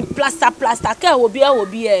ma mi plaster ke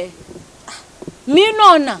obi e. Mi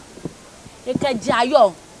no na. E ka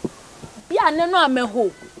jayo. Bi ane no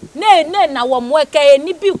ameho. Ne na wo mo ke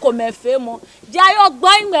ni bi ko mefe mo jayo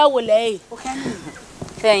gban me wo le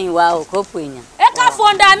feyin wa o ko punya e ka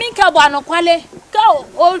fonda mi ke bo anu kwale ke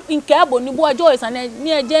o nke bo ni bo ojo isan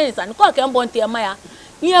ni eje isan ko ke mbo nte ma ya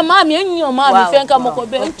ni ma mi enyo ma mi fe nka mo ko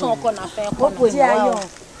be nton ko na fe ko no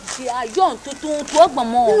jayo tutun to gbon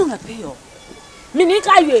mo ninu nga pe yo mi ni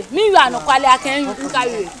ka ywe mi yu anu kwale akan yu ka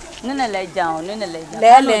ywe nina le jaun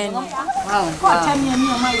le ko cha mi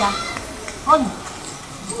ma ya on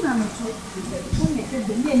na me to me ke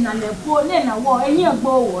be le na le po le na wo eyin egbo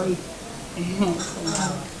wo yi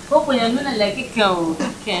ko ko ya nuna le kike o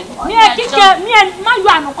kike mi ma yu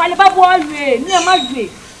anu kwale ba bo yue mi ma yue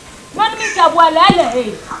won mi ka bo le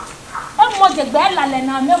o mo je gbe la le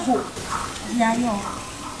na mebo ya yo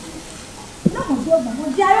na mo jo mo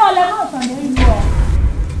ja yo le no san le yo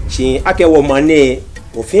shin ake wo mane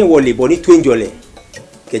ofin wo le bo ni twenjole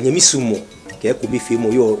ke nyemi sumo ke ko bi fi mo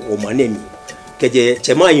yo o mane mi keje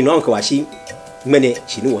chema yin no anka washi mene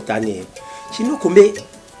chinu wota ne chinu kombe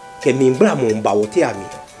ke mi mbra mo mba wote ami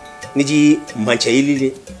niji manche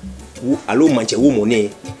ilile wu alo manche wo mo ne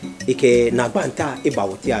ike na gbanta e ba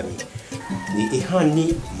wote ami ni ihan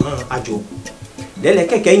ni ma ajo lele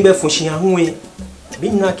keke ngbe funshi ahun bi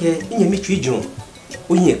na ke nyemi twi jun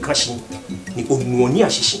oyin kashi ni onu oni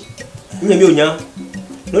ashishi nyemi onya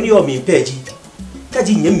no ni o mi peji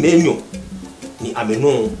kaji nyem menyo ni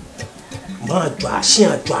amenu ma jwa shin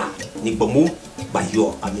jwa ni gbomu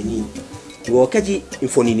bayo ameni wo kaji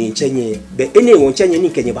infoni ni chenye be ene won chenye ni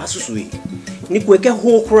kenye ba susui ni kweke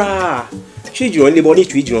hokra chijiro ni bo ni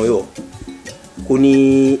twijiro yo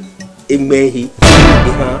koni egmehi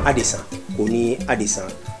ihan adisa koni adisa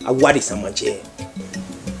awadisa manche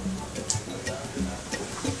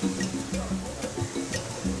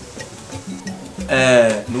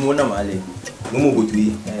numu na male numu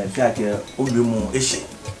gotui fi ake owimu eshe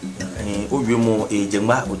owimu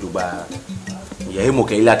ejengba odugba ya emo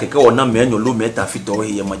ke ila keke ona menyo lo meta fito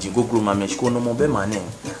ye majingo kru ma meshko no mo be mane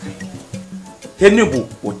henibu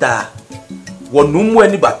uta wonumu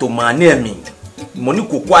eni bato mane mi moni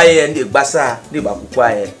kokwa ye ndi gbasa ndi ba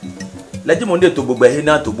kokwa ye laji mo ndi to gbogbo he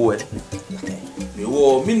na to bo e mi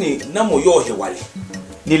wo mini na mo yo he wale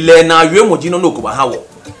ni le na ywe mo jino no ko ba hawo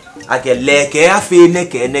ake le ke afi ne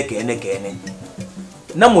ke ne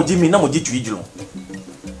na mo ji mi na mo ji twijiro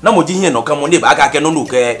na mo ji hin no ka mo ndi ba aka ke no no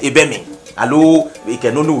ke ebe mi alo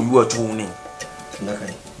ike no no wi otu ni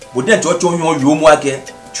nakai bo den to yo yo mu ake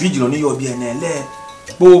twi jino ni yo bi ene le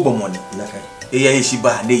bo bomoni nakai e ye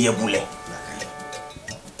shiba ne ye bule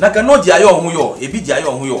naka no dia yo hu yo e bi dia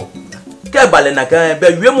yo hu yo ke bale naka be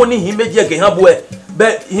wi mo ni hin meji e ke han bo e be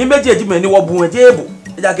hin meji e ji me ni wo bu e je bu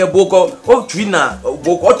e ja ke bo ko o twi na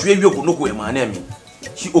bo ko twi wi ko no ko e ma na mi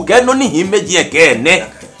si o ke no ni hin meji e ke ne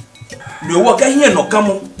le wo ke hin no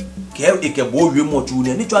kamo ke e ke bo wi mo tu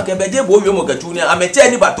ne ni twa ke be je bo wi mo ke tu ne ameche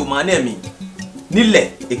ni bato ma na mi ni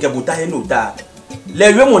le e ke buta he no ta le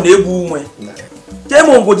wi mo na ebu nwe je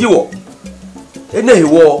mo ngoji wo ene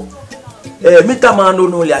hiwo mita ma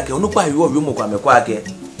no le ake onu pa hiwo wi mo kwa me kwa ake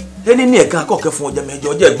eni ni e kan ko ke fun oje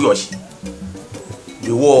mejo je gbe osi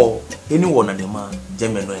hiwo eni wo na de ma je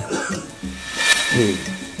me no ya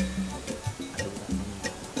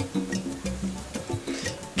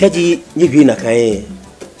keji nyi na kan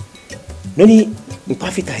noni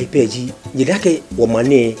mpafita hipeji nyidake wo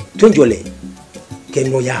mane tonjole ke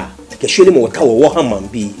no ya ke shele mo ta wo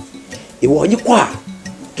hamambi e wo nyi kwa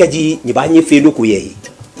keji nyiba nyi fe loko ye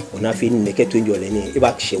ona fe ni ke tonjole ni e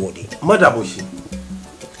ba kse wodi madaboshi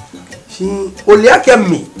shi oliake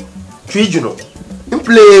mi twijuno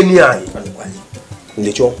imple ni ai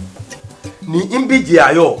ndecho ni imbiji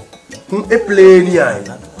ayo kun eple ni ai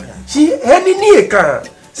shi eni ni e kan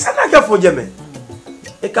sana ka fojeme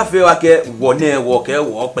e ka fe wa ke wone wo ke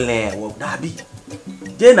wo plan wo dabi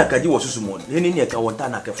je na kaji wo susumo eni ni e ka wonta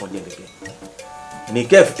na ke fonje keke ni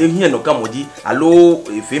ke e hien no ka moji alo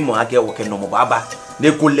e fe mo ake wo ke no mo baba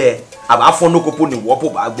ne ko le aba fon no ko po ni wo po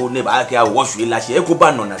ba gbo ne ba ke a wo su la se e ko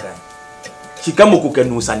ba no na ka si ka mo ko ke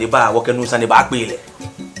nu sane ba wo ke nu sane ba pe le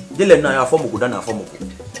je le na ya fo mo ko da na fo mo ko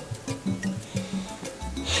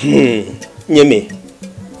nyeme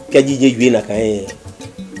keji je yue na kan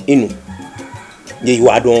inu ye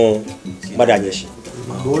wa don madanye shi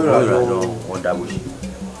o da bo shi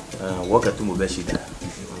wo ka tu mo be shi da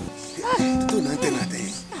tu na tenate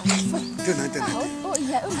Oh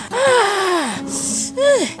iya.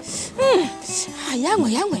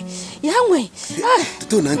 Yang.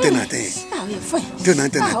 Tu na tenate. Tu na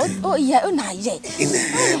tenate. Oh iya una ye.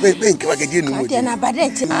 Ben ke wage di nu mo. Dia na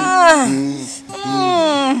badete.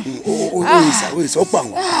 Isa o pa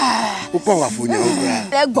wa. O pa wa fo nya o gra.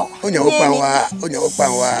 Legbo. O nya o pa wa. O nya o pa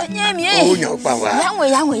wa.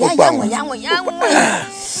 Yang.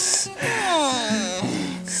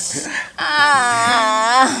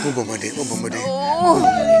 Bomode.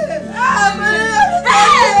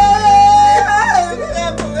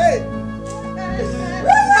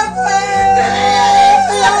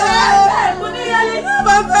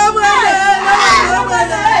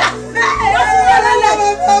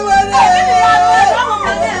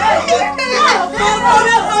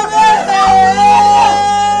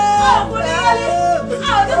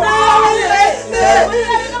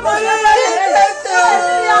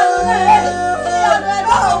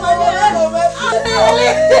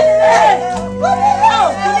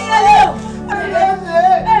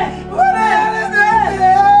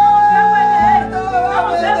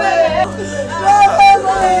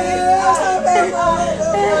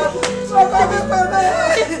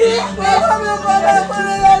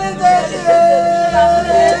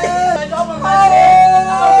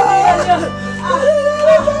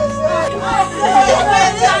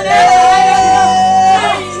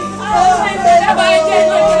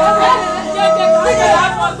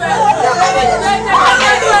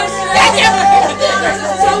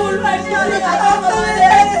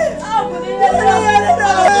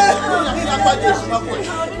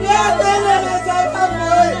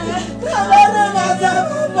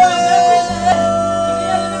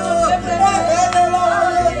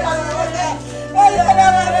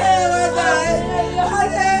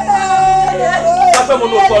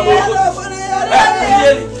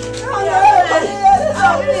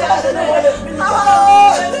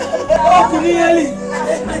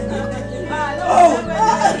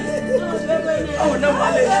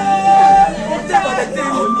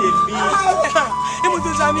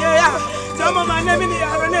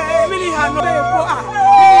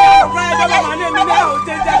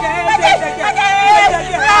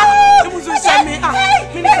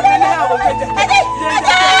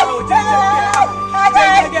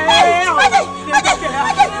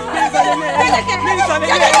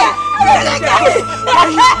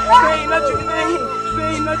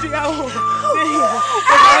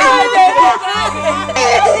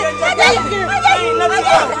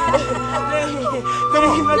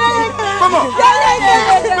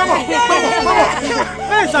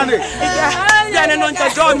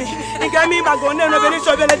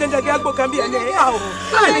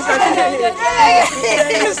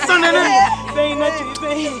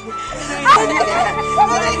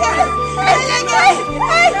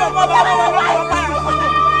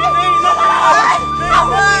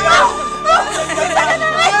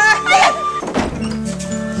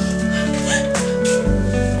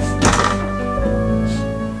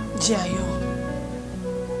 Jayo.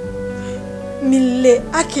 Mille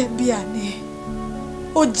ake biane.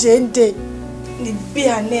 O jende ni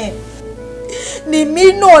biane. Ni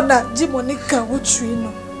mino na jimoni ka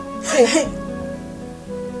uchuino.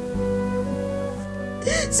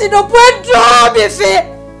 Si no puedo mi fe.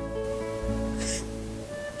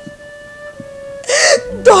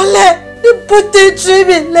 Dole ni pote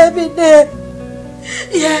chimi lebine.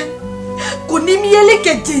 Yeah. Kuni miele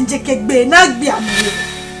ke jenje ke gbe na biane.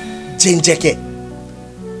 Jenjeke.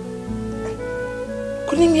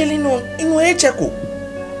 Kuni miele no inu echeko.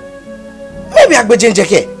 Maybe agbe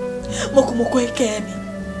jenjeke. Moko ekemi.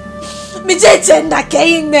 Mi jeje na ke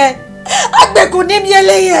ime. Agbe kuni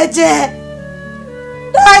miele yeje.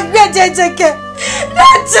 Agbe jenjeke. Na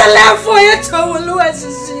telefon ye to Wulu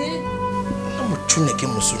asisi. Na mo tune ke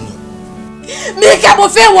musuni. Mi ke mo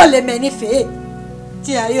fe wole me ni fe.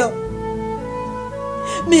 Ti ayo.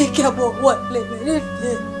 Mi ke mo wole me ni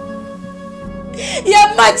fe.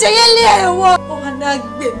 Ya mache yele ewo. Ona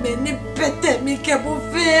gbe me ni pete mi ke mo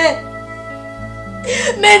fe.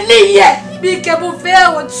 Me ni ye mi ke mo fe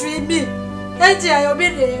o tri mi. Eji ayo mi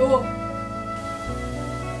le ewo.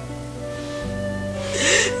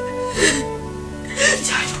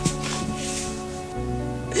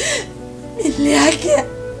 Ile ake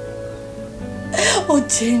o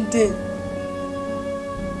jende.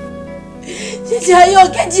 Jiji ayo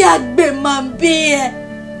keji agbe mambi e.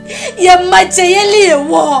 Ya mache yele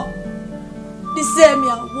ewo. Di se mi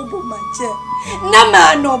awobo mache. Na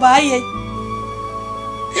ma no ba ye.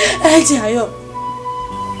 Eji ayo.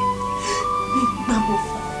 Mi gbamo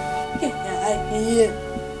fa. Ye.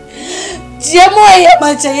 Jemo ye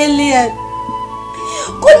mache yele e.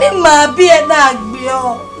 Kuni ma bi e na agbe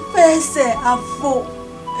o. Fese afo.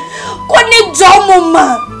 Kuni jomo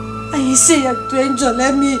ma. Ayi se ya to enjo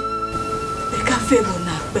le mi. E ka fe mo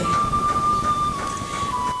na pe.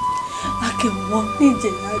 Ake wo ni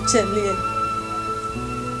je na chele e.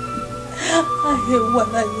 Aye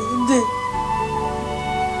wala yende.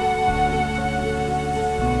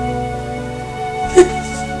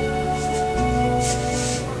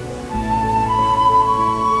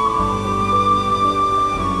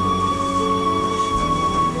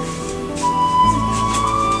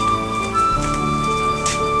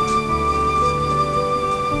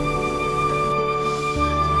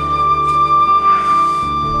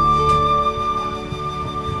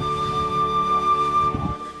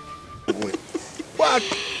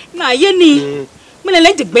 Na yeni mena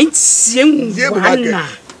lente gbentie nwana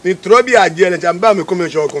ni trobi aje le jamba me come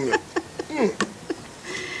show come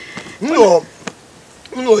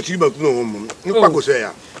no chi ba kuno mo ni kwa ko se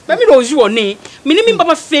ya ba mi roju oni mi ni mi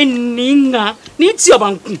baba fe ninga ni ti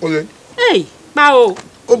obanku eh ba o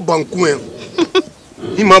banku e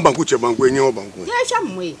ni ma banku che banku enye o banku ya sha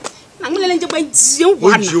mwe na mena lente gbentie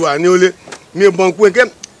nwana o ji wa ni ole mi banku e ke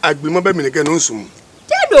agbe mo ba mi ne ke no nsum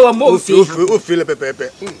do mo fi o fi le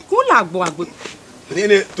pepepe ku la agbo agbo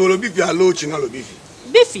ni to lo bi fi alo chi na lo bi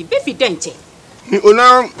fi befi denche ni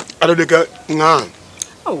ona ado de ka nga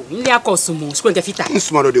oh ile akosumo sko nke fita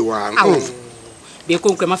nsumaro de wa be ko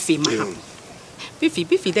nkwe ma fi ma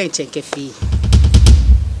befi denche nke fi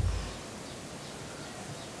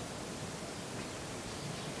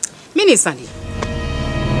mini sandi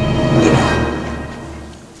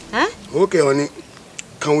okay honey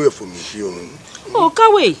can wait for me here. Oh,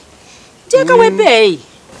 kawe. Je kawe be.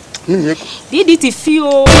 Di ti fi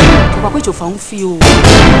o. Ko pa pe jo fa un fi o.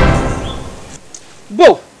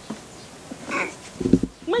 Bo.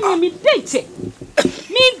 Manya mi date.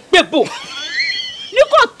 Mi gbebo. Ni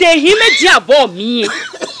ko te hin meji abo mi.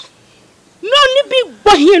 No ni bi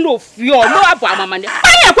gbo hin no fi o no abo amama ni.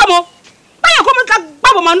 Baya kwa mo. Baya kwa mo ka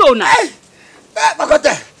gbabo ma no na.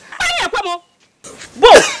 Bakote. Baya kwa mo. Bo.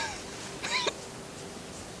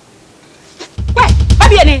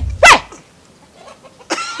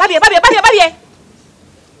 Babiene, babie.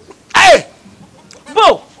 Hey!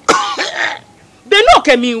 Bo. They no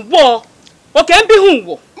ke mi wo. O ke mbi hun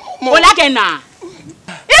wo. O la ke na.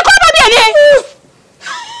 Iko babiene.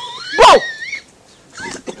 Bo.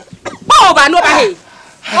 Bo ba no ba he.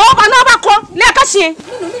 O ba no ba ko le ka se.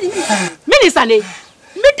 Minister ne.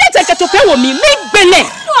 Mi tete ke to pe wo mi gbele.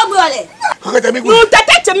 No gbo ale. Kokote mi gbo. No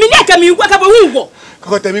tete mi ne ke mi wo ka bo hun wo.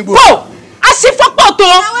 Kokote mi gbo. Bo. Asi fopo to.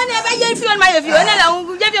 Àwọn ni be je fi on ma ye fi. Oni la un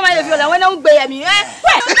je fi ma ye fi. Àwọn na un gbe mi.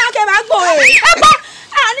 We. Na ke ba gbo e. E gbo.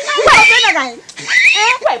 Ah ni na gbo fe na ga.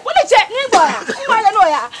 We, bo le che. Ni gbo. Ma le no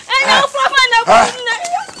ya. E na fo fa na.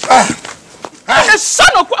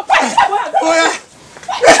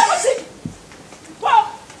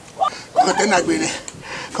 na gbere.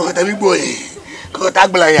 Kokota mi boy. Kokota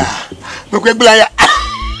gblaya. Mo kwe gblaya.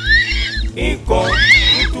 Iko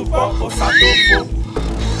tupo osatofo.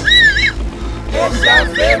 Eja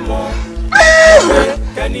femo.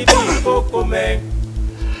 Kani bi kokome.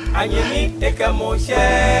 Anyemi ekamo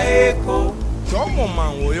sheko. Chomo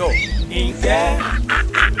man wo yo. Inke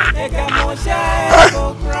ekamo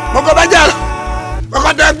sheko. Moko bajal.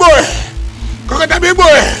 Kokota boy. Kokota mi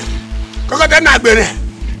boy. Kokota na gbere.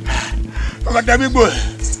 Kokota mi boy.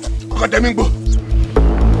 Kokota mi boy.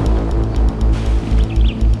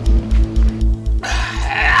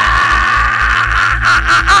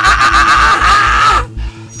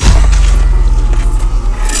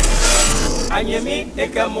 Anyemi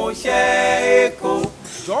ekamo sheko.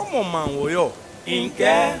 Chomo man wo yo.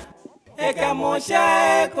 Inke ekamo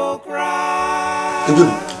sheko kra.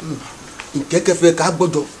 Njunu. Nkeke fe ka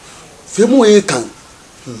gbojo. Fe mo e kan.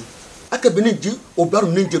 Aka beni ji obaru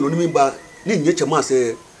ninje no nimi ba ni nyeche ma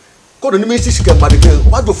se. Ko do nimi sisi ke made ke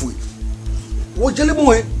wa dofu. Wo jele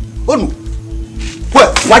mo e. Onu. Kwe,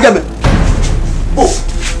 waja me. Bo.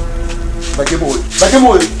 Baje mo. Baje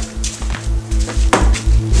mo.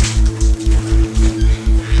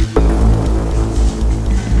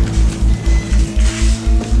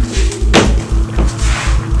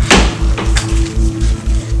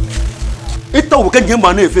 Ita wo kan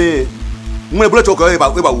jemba na efe mwe bula choko e ba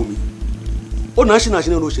wumi o na shi no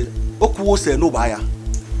she o ku o se no ba ya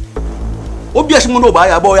o bi asimo no ba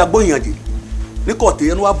ya bo ya gbo yanji ni ko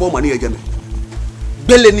te enu abo ma ni eje me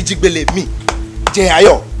Gbele ni jigbele mi. Je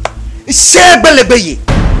ayo. Ise gbele gbeye.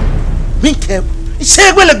 Mi ke.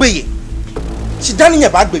 Ise gbele gbeye. Si dani nya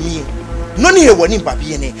ba gbe mi. No ni ewo ni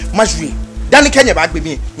babi ene. Majue. Dani kenya ba gbe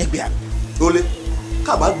mi nye gbe am. ole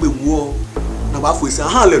ka ba gbe wo na ba fo ese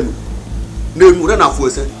han lenu na enu re na fo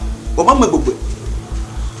ese o ma gbogbo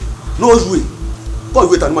no jue ko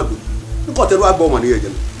jue tan ma gbe ni ko te ru abo ma ni eje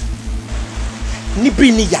me Ni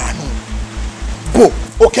bi ni ya no. Bo,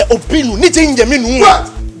 okay, obinu ni je nje mi nu.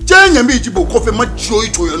 je mi jibo ko fe ma jo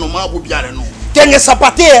ito yo no ma bo biare no. Kenye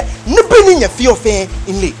sapate ni bi ni nya fi ofe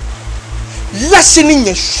inle. Lasi ni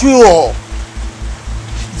nya sure.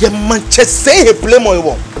 Ye Manchester he play mo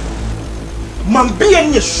yo. Man bi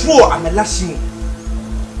nya sure am lasi.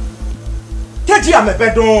 Keji am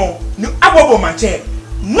bedon ni abobo manche.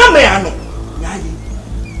 Na me ano. Yayi.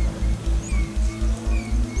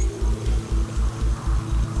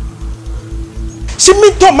 Si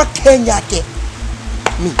mi to ma Kenya ke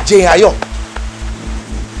mi je ayo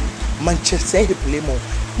Manchester he play mo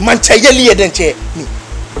Manchester ye den che mi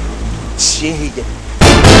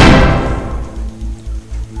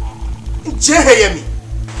je he mi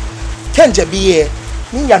kenje biye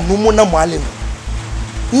ni ya numu na mwale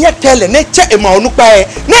ni ya tele ne che e ma onu pa e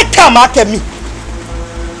ne ka ma ke mi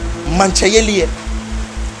Manchester ye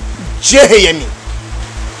je he mi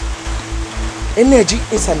energy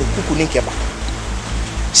isa ne kuku ni keba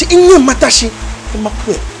si inye matashi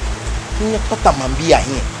imakwe inye pata mambia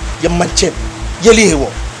here ye manche yeli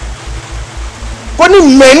hewo koni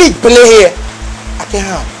many play here ake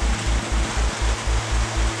ha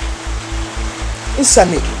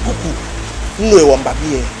insane kuku nno ewo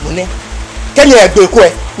mbabi e nune kenya egbe ko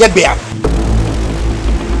e ye gbe am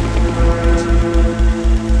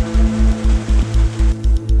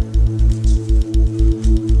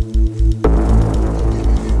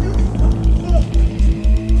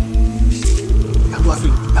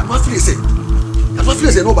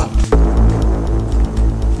Filese no ba.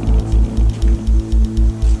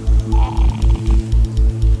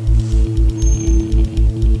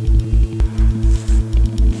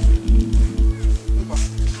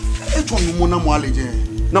 Eto mi mo na mo aleje.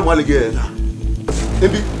 Na mo aleje.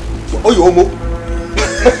 Ebi oyo omo.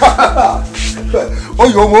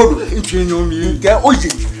 Oyo omo do. Etu enyo mi. Ke oje.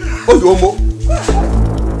 Oyo omo.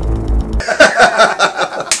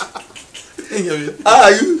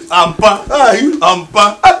 Are you? Ampa. Are you?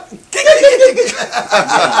 Ampa.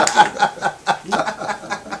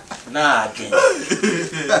 Na adwen.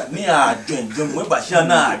 Ni adwen. Jomwe bashia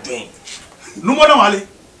na adwen. Numo na male.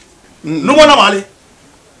 Numo na male.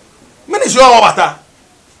 Mini sio wa bata.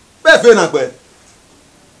 Be fe na pe.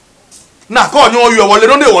 Na ko nyo yo wole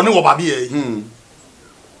no ne wo ni wo ba bi e.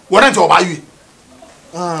 Wo na nti wo ba yi.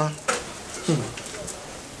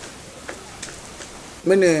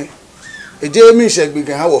 Mene eje mi segbe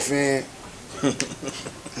gan hawo fin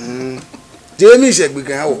je mi segbe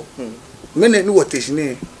gan hawo mene ni wo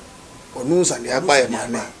tesini onu san ya pa e ma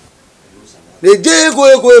ne le je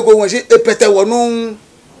ko won se epete wonu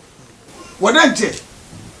Wona nje.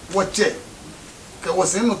 Woche. Ke wo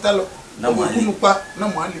se nu talo. Na mo ali. Pa na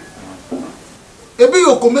mo ali. Ebi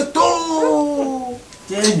yo ko meto.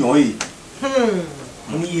 Je nyo yi.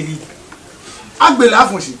 Ni yeli. Agbele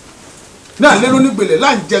afunsi. Na le no ni gbele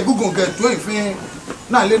la nje gugun ke to ifin.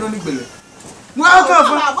 Na le no ni gbele. Mo aka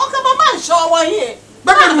fa. Mo ka mama nso wo yin.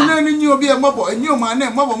 Bẹ́ẹ̀ ni ní ní obi ẹ̀ mọ́bọ̀ ẹ̀yìn ọmọ anẹ́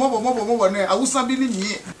mọ́bọ̀ ní àwùsá bí ní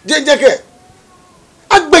yìí. Jẹ́jẹ́kẹ́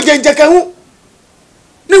agbẹ́jẹ́jẹ́kẹ́ ń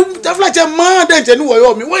ní tẹ́fúlàjẹ́ máa dẹ̀jẹ̀ ní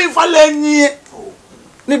wọ̀yọ́ mi wọ́n yìí falẹ̀ ẹ̀yìn ẹ̀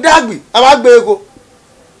ní dáàgbì àbágbé eko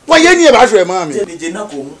wọ́n yé ní ẹ̀bá aṣọ ẹ̀ máa mi. Jẹ́jẹ́ náà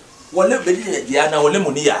kò mú wọlé bẹ́ẹ̀ ní ẹ̀jẹ̀ àná wọlé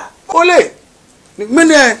mọ̀ níyà. Ó lè mí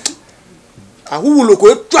ẹ̀ àwùwù lòkò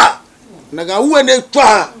ẹ̀ tọ́ à nàgà àwùwù ẹ̀ ní tọ́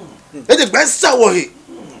à ẹ̀ ti gbẹ́ sàwọ̀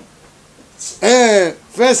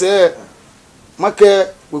fẹ́ǹsẹ̀ make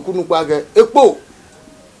wekunu kwage epo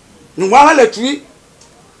nuwa hale tui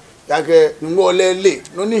yage nuwa olele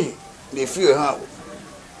no ni le fi ha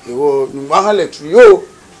ewo nuwa hale tui o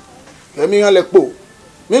kemi hale po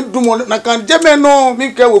mi dumo na kan jeme no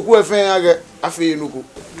mi ke weku efen yage afi nuku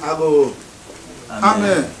ago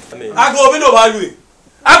amen ago mi no ba yu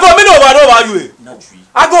ago mi no ba yu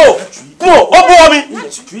ago mo obo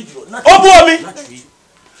mi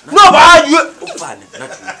no ba yu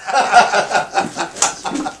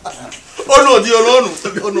ono di olonu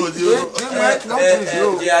ono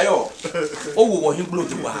di ayo o wo hin glo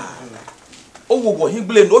ti wa o wo hin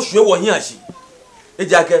gble no hwe wo hin ashi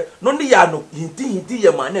ejake no ni ya no hinti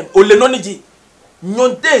ye manem o le no ni ji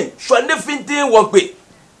nyonte hwande fintin wo gbe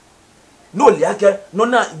no le ake no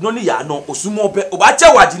ni ya no osumo pe o ba che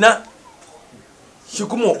wadina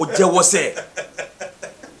shikumo o jewo se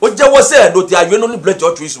do ti ayo no ni blood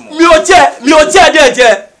to twist mo mi o che de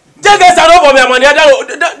je jege sa no for me amani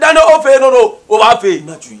da no o fe no o ba fe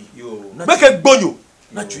na tui yo make gbonyo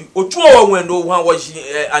na tui o tu o wen no wan wo shi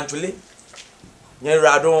antule yen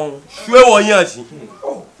radon hwe wo yan si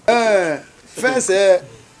fence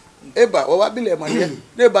eba wo wa bile mani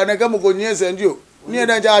ne ba na gamu ko nyen se ndio ni e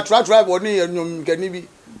da ja tra bo ni nyom ke ni bi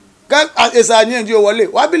ka esa nyen ndio wole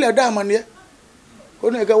wa bile da mani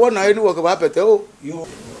ko ne ka wona ni wo ka ba pete o yo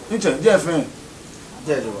nche je fen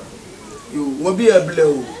je wa yo wo bi e bile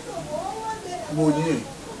o mo ni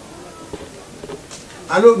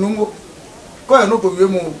alo nungo ko e no ko wi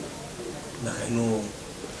mo na no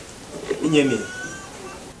nyeme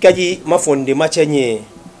kaji mafonde machenye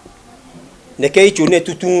ne kai chune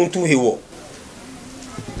tutun hewo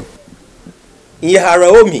in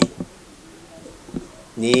haraomi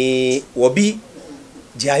ni wobi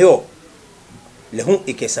jayo le hun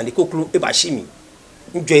ekesande koklu e ba shimi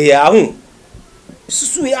nje ya hun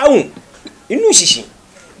susu ya hun inu shishi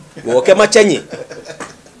wo ke machenye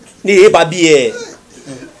ni e ba bi e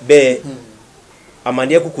be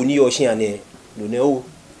amande kuku ni yo shin ane lo ne o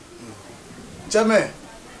chame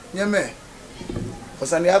nyeme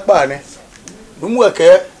osani apa ne numu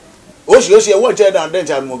eke osi e won che dan den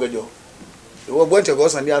cha mo gejo e wo bon che go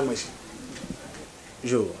osani amashi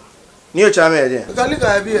jo ni o chame de kali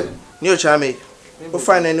ka bi e ni o chame o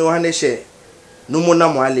fa na ni o hane she numu na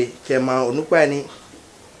mo ale ke ma onukwa ni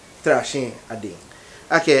trashin ade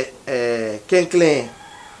ake kenklen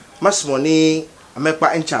masmo ni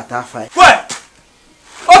amepa encha ta fa we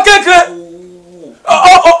o kenkle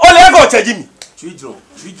o le go cheji mi Chidro.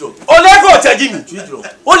 Olego tejimi.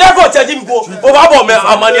 Olego tejimi go. O ba bo me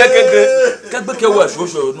amani ekeke. Kegbe ke we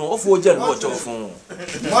so no o fo je no cho fun.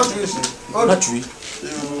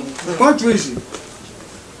 What reason?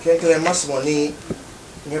 Kekele masmo ni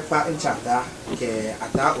nyepa nchada ke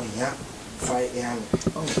ata onya fa yan.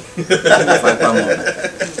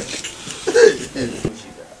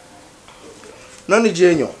 Noni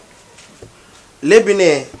jenyo.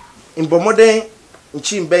 Lebine imbomoden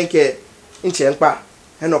nchimbenke nche mpa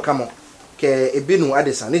heno kamo ke ebinu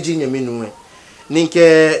adesa ne jinye minu ni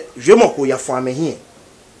nke jwemoko ya fo amehi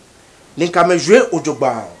ni nka me jwe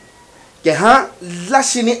ojogba ke ha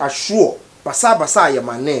lashini ashuo basa ya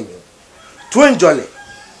manemi twenjole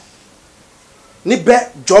ni be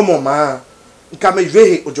jomo ma nka me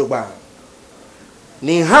jwe ojogba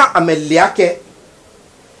ni ha ameliake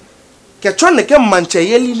ke chone ke manche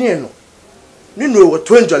yeli neno ni no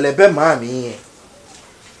twenjole be ma mi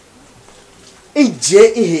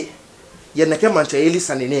inje ihe ye na ke manche yeli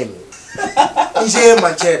sanenemi inje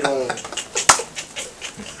manche don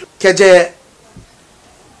keje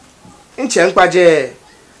inche nkpaje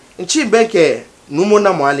nchi benke numo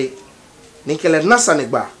na mwale nikele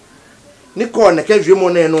nasanegba niko na ke jwemo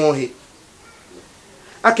na no he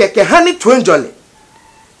akeke hani twenjole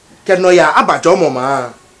ke no ya abajo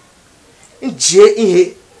moma inje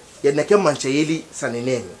ihe ye na ke manche yeli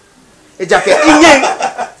sanenemi ejake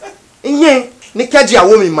inye ni kaji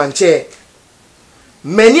awo mi manche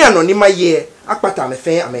meni anonima ye akpata me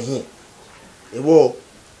fen amehin ewo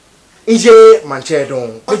inje manche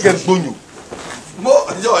don oje gbonyo mo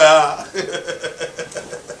ya.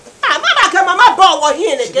 Mama ke mama bo wo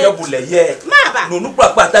hin le ke. Ya bule ye. Mama. No nu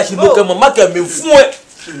papa ta shi no ke mama ke me fun e.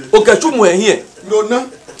 O ke chu mo hin. No na.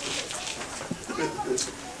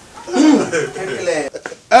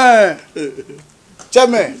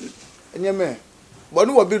 Cheme. Nyeme.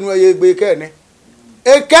 Bonu wo binu ye gbe ke ni.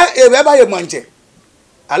 Eke e be ba ye manje.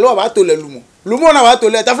 Alo ba to le lumo. Lumo na ba to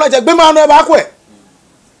le tafla je gbe ma no e ba ko e.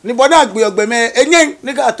 Ni boda gbe ogbe me enyen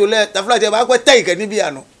ni ka to le tafla je ba ko te ike ni bi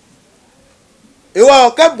ano.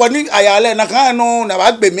 Ewo ke boni ayale na kan no na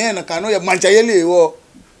ba gbe me na kan no ye manje ye le ewo.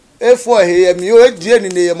 Efo he mi o e die ni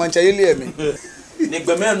ne ye manje ye le mi. Ni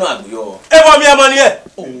gbe me no agbo. E mo mi amani e.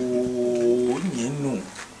 Oh, nyenu.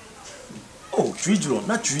 Oh, trijro,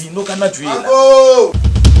 na twi, no kana twi la.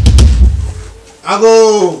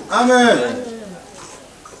 Ago. Amen.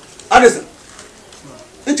 Adesa.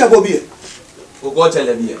 Ncha go bi e. O go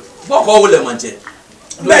tele bi e. Bo ko wo le manje.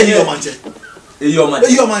 Be yi o manje. E yo manje.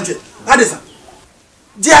 E yo manje. Adesa.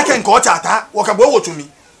 Ji ake nko chata, wo ka bo wo tumi.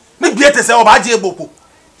 Ni bi ete se o ba ji egbopo.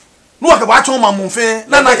 No wa ka ba chon ma munfe,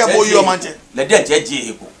 na na ka bo yi o manje. Le de je ji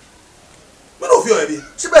ego. Me no fi o e bi.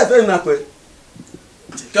 Si be fe na pe.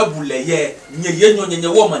 Ka bule ye, nye nye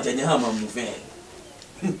wo manje nye ha ma mu fe.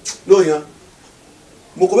 Lo yan.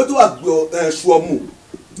 Mo ko be to agbo su omu.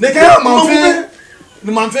 Ne ke ma fe.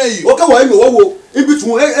 Ni ma fe yi. O ka wa mi wo ibi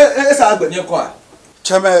tun e sa agbe. Nye kwa.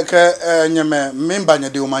 Cheme ke nyeme mimba nye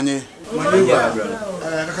de umanye.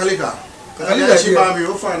 Kakalika. Kakalika shi ba mi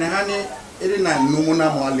o fa ne hani eri na numu na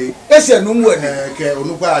mo ale. Ese numu ene ke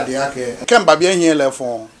onugba ade ake. Kemba bi ehien le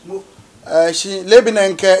fon. Shi lebi na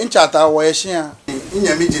nke nchata wo ehia.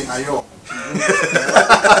 Nyame je ayo.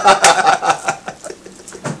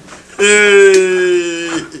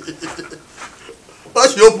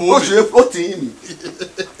 O ti mi.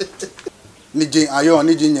 Ni je ayo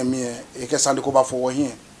ni je nyame e ke sande ko ba fo wo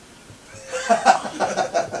hien.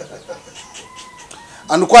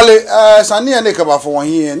 Anukwale sani ene ka ba fo wo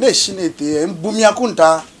hien na shi na ete mbumi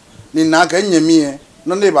akunta ni na ka nyame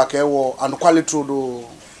no ne ba ka wo anukwale trodo.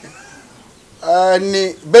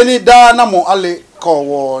 Ni beni da na mo ale ko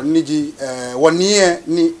wo niji woniye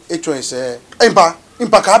ni echoise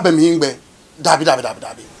impa ka ba mi ngbe dabi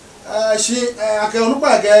shi ake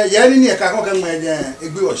onupa ke ye ni e ka ko ke nwe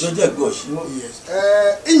egbe oshi yes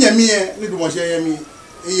inyami e ni dumo se yemi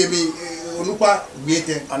eyemi onupa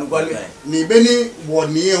gbete Anukwale ni beni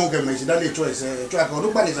woniye ho ke me si da le choise to aka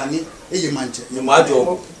onupa ni sani eye manche ni ma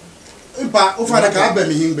jo impa o fa ka ba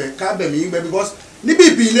mi ngbe because ni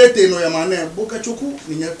bibi lete no yamane boka choku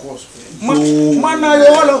ni nye course mana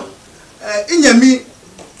yo walo inyami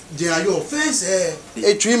je ayo face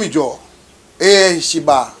etwi mi jo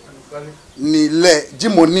shiba ni le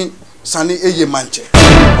jimoni sani eye manche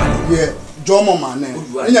ye jomo mane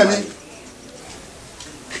inyami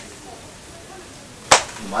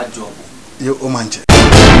ma jo yo o manche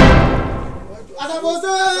Adabose